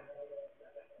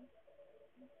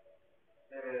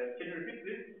 Can you repeat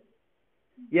this?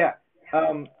 Yeah.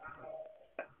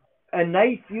 A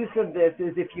nice use of this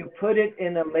is if you put it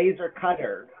in a laser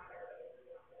cutter,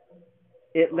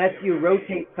 it lets you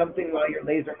rotate something while you're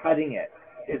laser cutting it.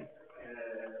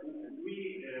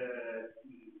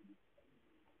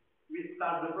 We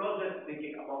start the project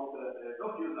thinking about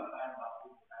don't use a pen, but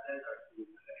a laser to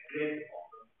create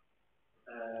problem.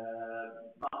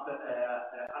 But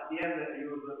at the end,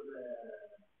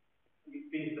 we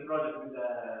finish the project with a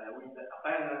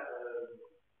pen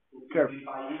to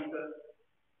simplify it.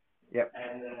 Yep.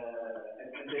 And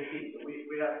that's it.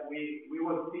 We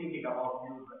were thinking about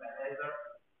using a laser,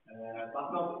 but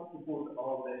not to put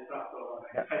all the structure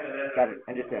inside the laser. Got it.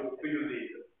 Understand. To use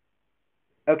it.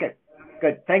 Okay.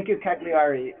 Good. Thank you,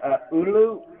 Cagliari.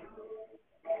 Ulu?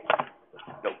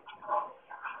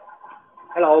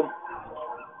 Hello.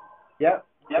 Yeah,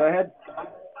 go ahead.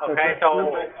 Okay,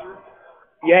 so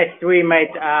yes, we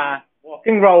made a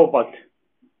walking robot,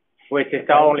 which is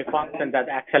the only function that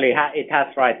actually it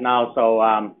has right now. So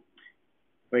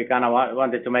we kind of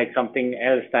wanted to make something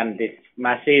else than this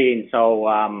machine. So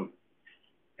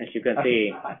as you can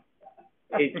see,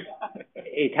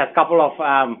 it has a couple of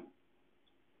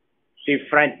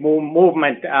different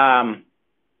movement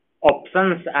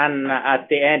options, and at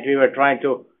the end we were trying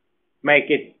to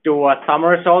make it do a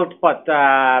somersault, but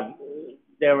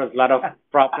there was a lot of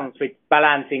problems with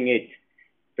balancing it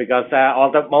because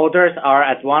all the motors are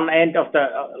at one end of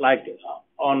the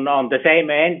on the same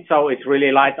end, so it's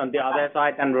really light on the other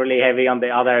side and really heavy on the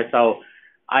other. So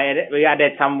we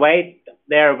added some weight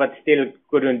there, but still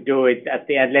couldn't do it at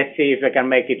the end. Let's see if we can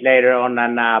make it later on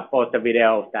and post a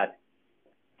video of that.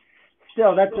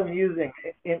 Still, that's amusing.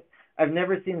 I've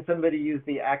never seen somebody use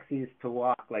the axes to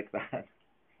walk like that.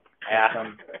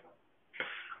 Yeah.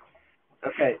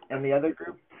 Okay, and the other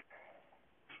group?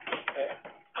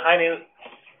 Hi, Neil.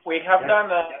 We have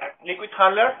done a liquid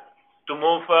handler to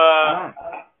move.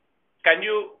 Can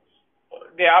you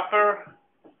the upper?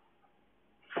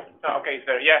 Oh, okay, it's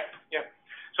there. Yeah.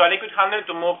 So a liquid handler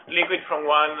to move liquid from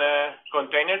one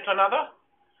container to another.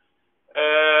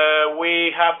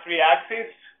 We have 3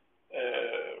 axes.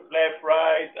 Left,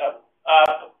 right, up,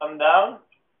 and down.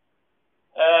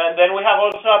 And then we have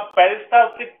also a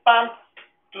pedestal tip pump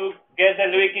to get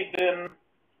the liquid and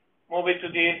move it to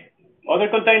the other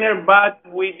container, but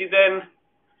we didn't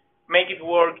make it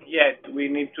work yet. We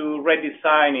need to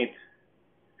redesign it.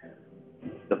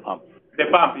 The pump. The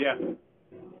pump, yeah.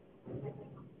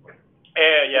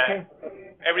 Yeah. Okay.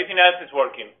 Everything else is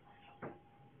working.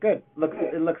 Good.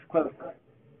 It looks close.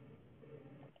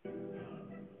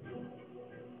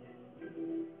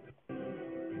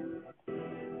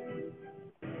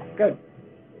 Good.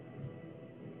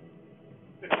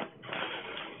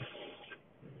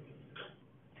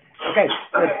 Okay,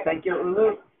 good. Thank you,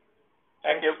 Ulu.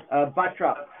 Thank you.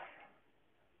 Batra.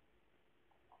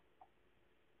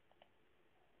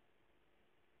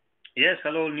 Yes,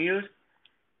 hello, Neil.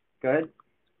 Go ahead.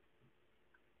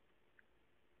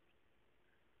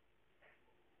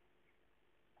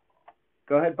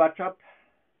 Go ahead, Bottrop.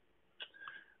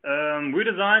 We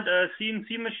designed a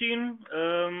CNC machine,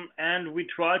 and we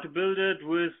tried to build it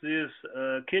with this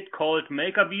kit called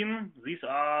Maker Beam. These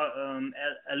are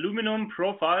aluminum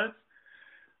profiles,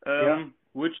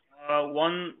 which are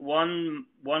 1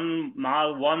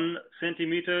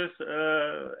 centimeters,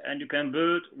 and you can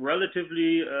build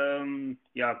relatively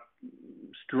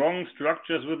strong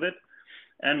structures with it.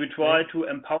 And we try to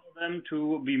empower them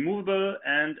to be movable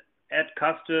and add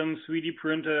custom 3D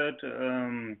printed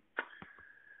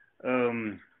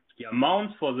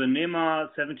mounts for the NEMA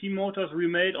 17 motors we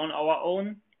made on our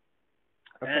own.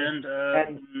 Okay.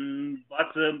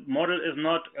 But the model is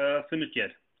not finished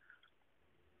yet.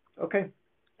 Okay.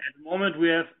 At the moment we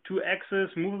have 2 axes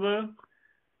movable,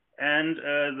 and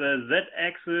the Z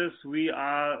axis we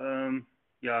are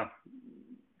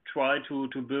try to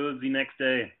build the next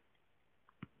day.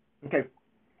 Okay.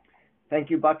 Thank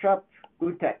you, Bottrop.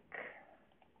 Utek.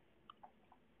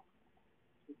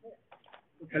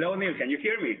 Hello, Neil. Can you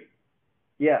hear me?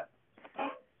 Yeah.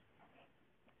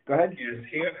 Go ahead. Yes,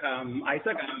 here,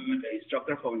 Isaac. I'm the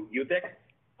instructor from UTEC.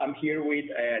 I'm here with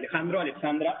Alejandro,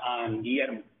 Alexandra, and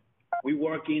Guillermo. We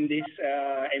work in this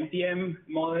MTM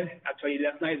model actually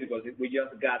last night because we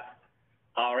just got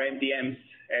our MTMs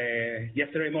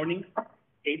yesterday morning.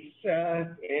 It's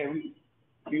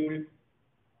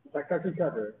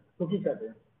cookie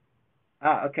cutter.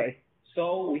 Ah, okay.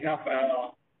 So we have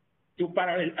 2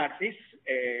 parallel axes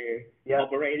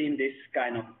operating this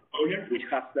kind of roller, which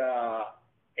has the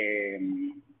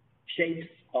shapes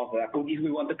of the cookies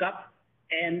we want to cut,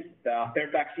 and the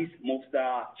third axis moves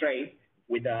the tray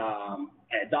with a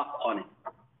dot on it.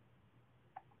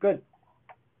 Good.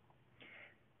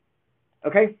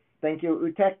 Okay, thank you,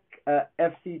 Utek.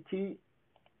 FCT.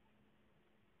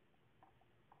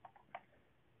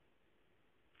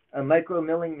 A micro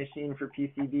milling machine for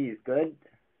PCBs. Good.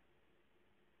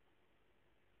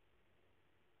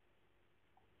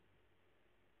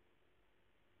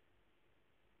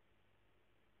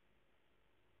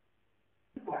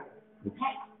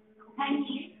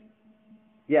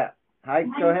 Yeah. Hi,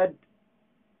 go ahead.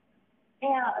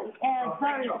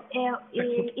 Sorry,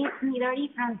 it's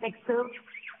Midori from TechSoup.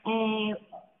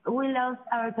 We lost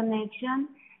our connection,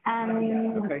 and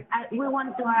we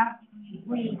want to ask if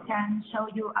we can show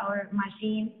you our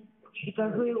machine,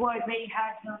 because we work very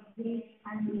hard on this,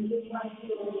 and we want to...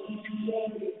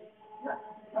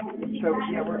 So,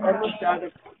 yeah, we're almost out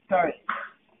of... Sorry.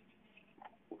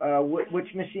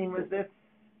 Which machine was this?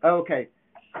 Oh, okay.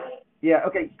 Yeah,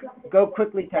 okay. Go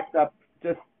quickly, text up.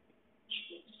 Just...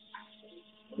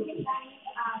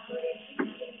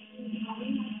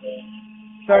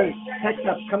 Sorry, text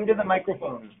up. Come to the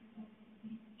microphone.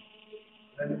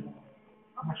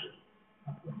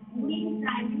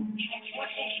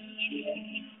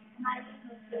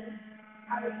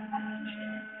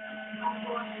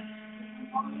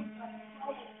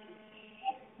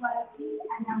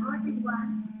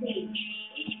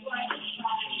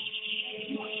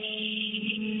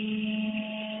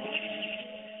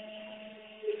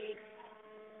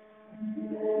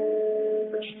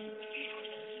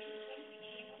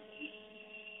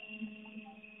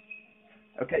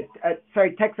 Okay,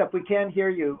 sorry, text up. We can't hear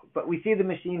you, but we see the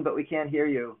machine, but we can't hear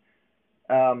you.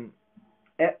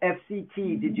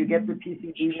 FCT, did you get the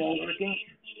PCB wall working?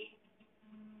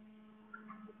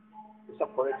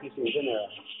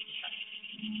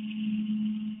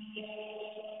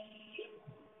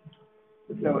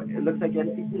 So it looks like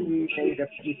FCT made a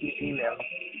PCB mill.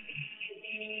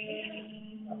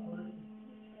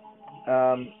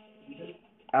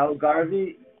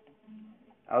 Algarve.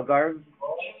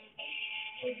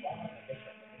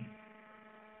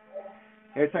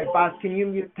 Here, sorry, boss, can you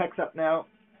mute text up now?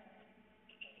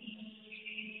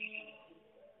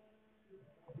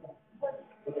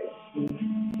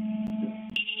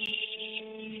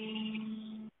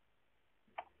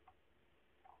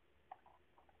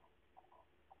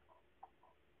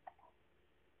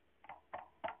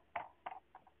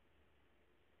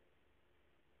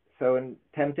 So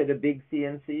attempted a big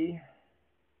CNC.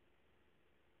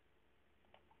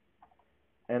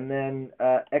 And then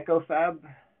EchoFab.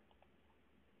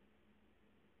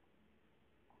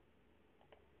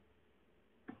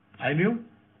 Hi, Neil.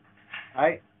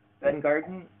 Hi, Ben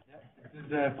Garden. This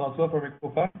is François from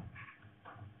EchoFab.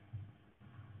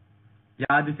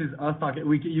 Yeah, this is us talking.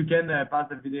 You can pass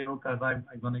the video because I'm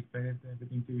going to explain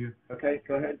everything to you. Okay,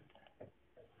 go ahead.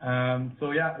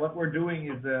 So yeah, what we're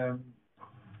doing is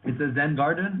it's a Zen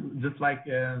garden, just like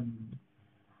the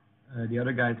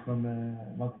other guys from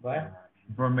Multiply,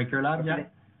 from Maker Lab. Yeah.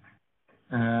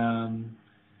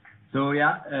 So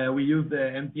yeah, we use the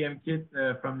MTM kit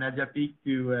from Nadia Peak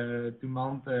to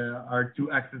mount our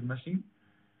 2-axis machine.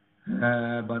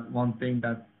 But one thing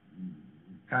that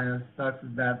kind of sucks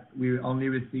is that we only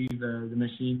received the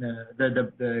machine,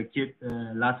 the kit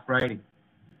last Friday.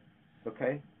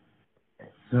 Okay.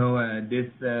 So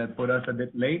this put us a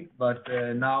bit late, but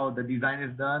now the design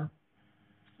is done.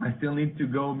 I still need to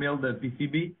go mill the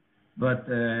PCB, but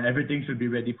everything should be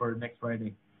ready for next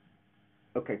Friday.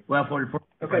 Okay. Well, for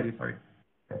Friday, sorry.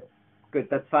 Good,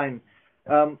 that's fine.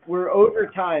 We're over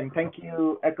time. Thank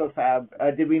you,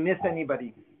 EcoFab. Did we miss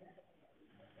anybody?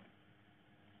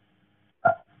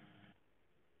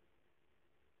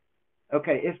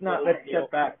 Okay, if not, let's step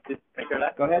back.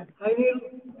 Go ahead. Hi, Neil.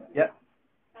 Yep.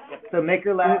 So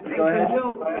Maker Lab, go ahead.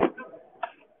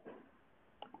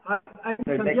 I'm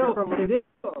Sorry, Santiago from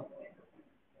Montevideo.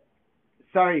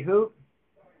 Sorry, who?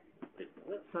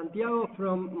 Santiago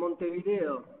from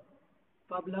Montevideo.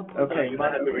 Fab Lab Okay,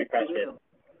 Montevideo.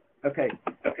 Okay.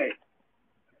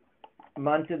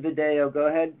 Montevideo, go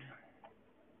ahead.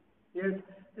 Yes.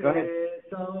 Go ahead.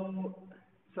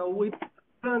 So we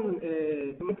plan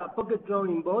to make a pocket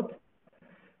drawing bot.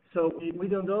 So we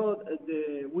download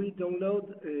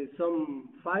some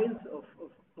files of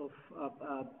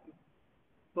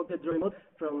pocket drawing bot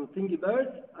from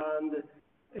Thingiverse, and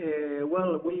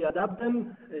well, we adapt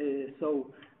them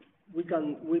so we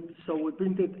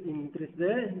print it in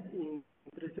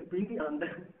 3D printing, and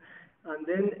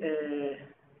then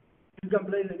you can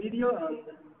play the video, and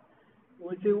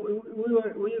we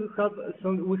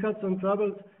had some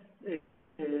troubles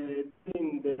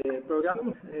in the program.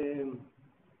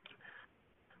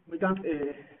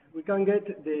 We can't get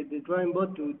the drawing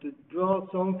bot to draw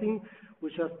something. We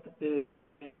just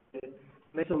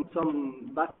make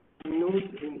some back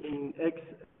nodes in X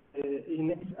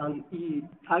and Y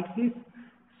axis.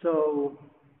 So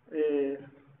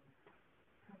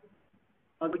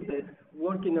I'm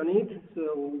working on it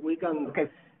so we can.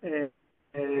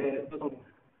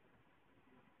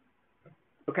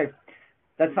 Okay,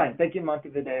 that's fine. Thank you,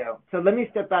 Montevideo. So let me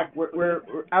step back.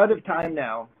 We're out of time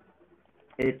now.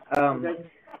 It's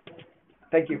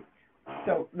Thank you.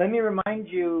 So let me remind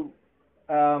you,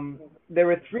 there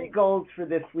were 3 goals for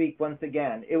this week. Once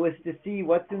again, it was to see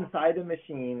what's inside a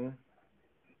machine.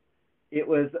 It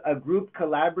was a group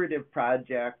collaborative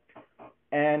project,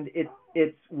 and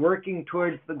it's working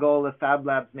towards the goal of Fab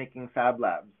Labs making Fab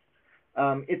Labs.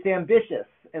 It's ambitious,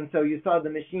 and so you saw the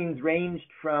machines ranged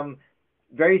from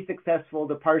very successful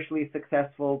to partially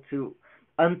successful to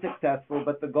unsuccessful,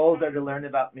 but the goals are to learn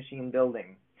about machine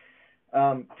building.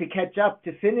 To catch up,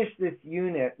 to finish this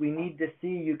unit, we need to see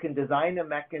you can design a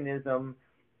mechanism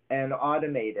and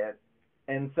automate it.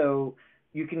 And so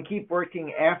you can keep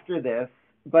working after this,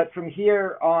 but from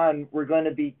here on, we're going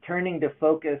to be turning to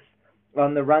focus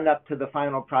on the run-up to the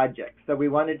final project. So we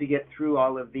wanted to get through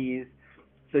all of these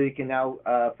so you can now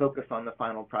focus on the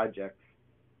final projects.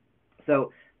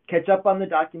 So catch up on the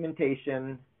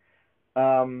documentation,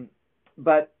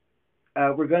 but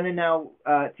we're going to now,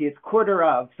 see, it's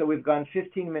 1:15, so we've gone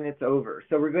 15 minutes over.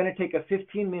 So we're going to take a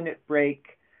 15-minute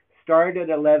break, start at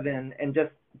 11, and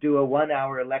just do a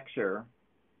 1-hour lecture.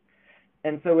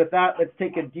 And so with that, let's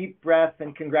take a deep breath,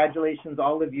 and congratulations,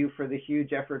 all of you, for the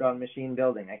huge effort on machine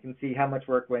building. I can see how much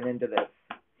work went into this.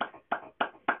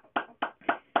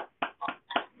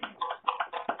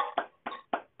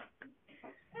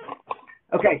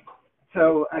 Okay,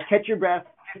 so catch your breath,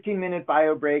 15-minute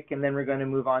bio break, and then we're going to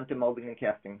move on to molding and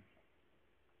casting.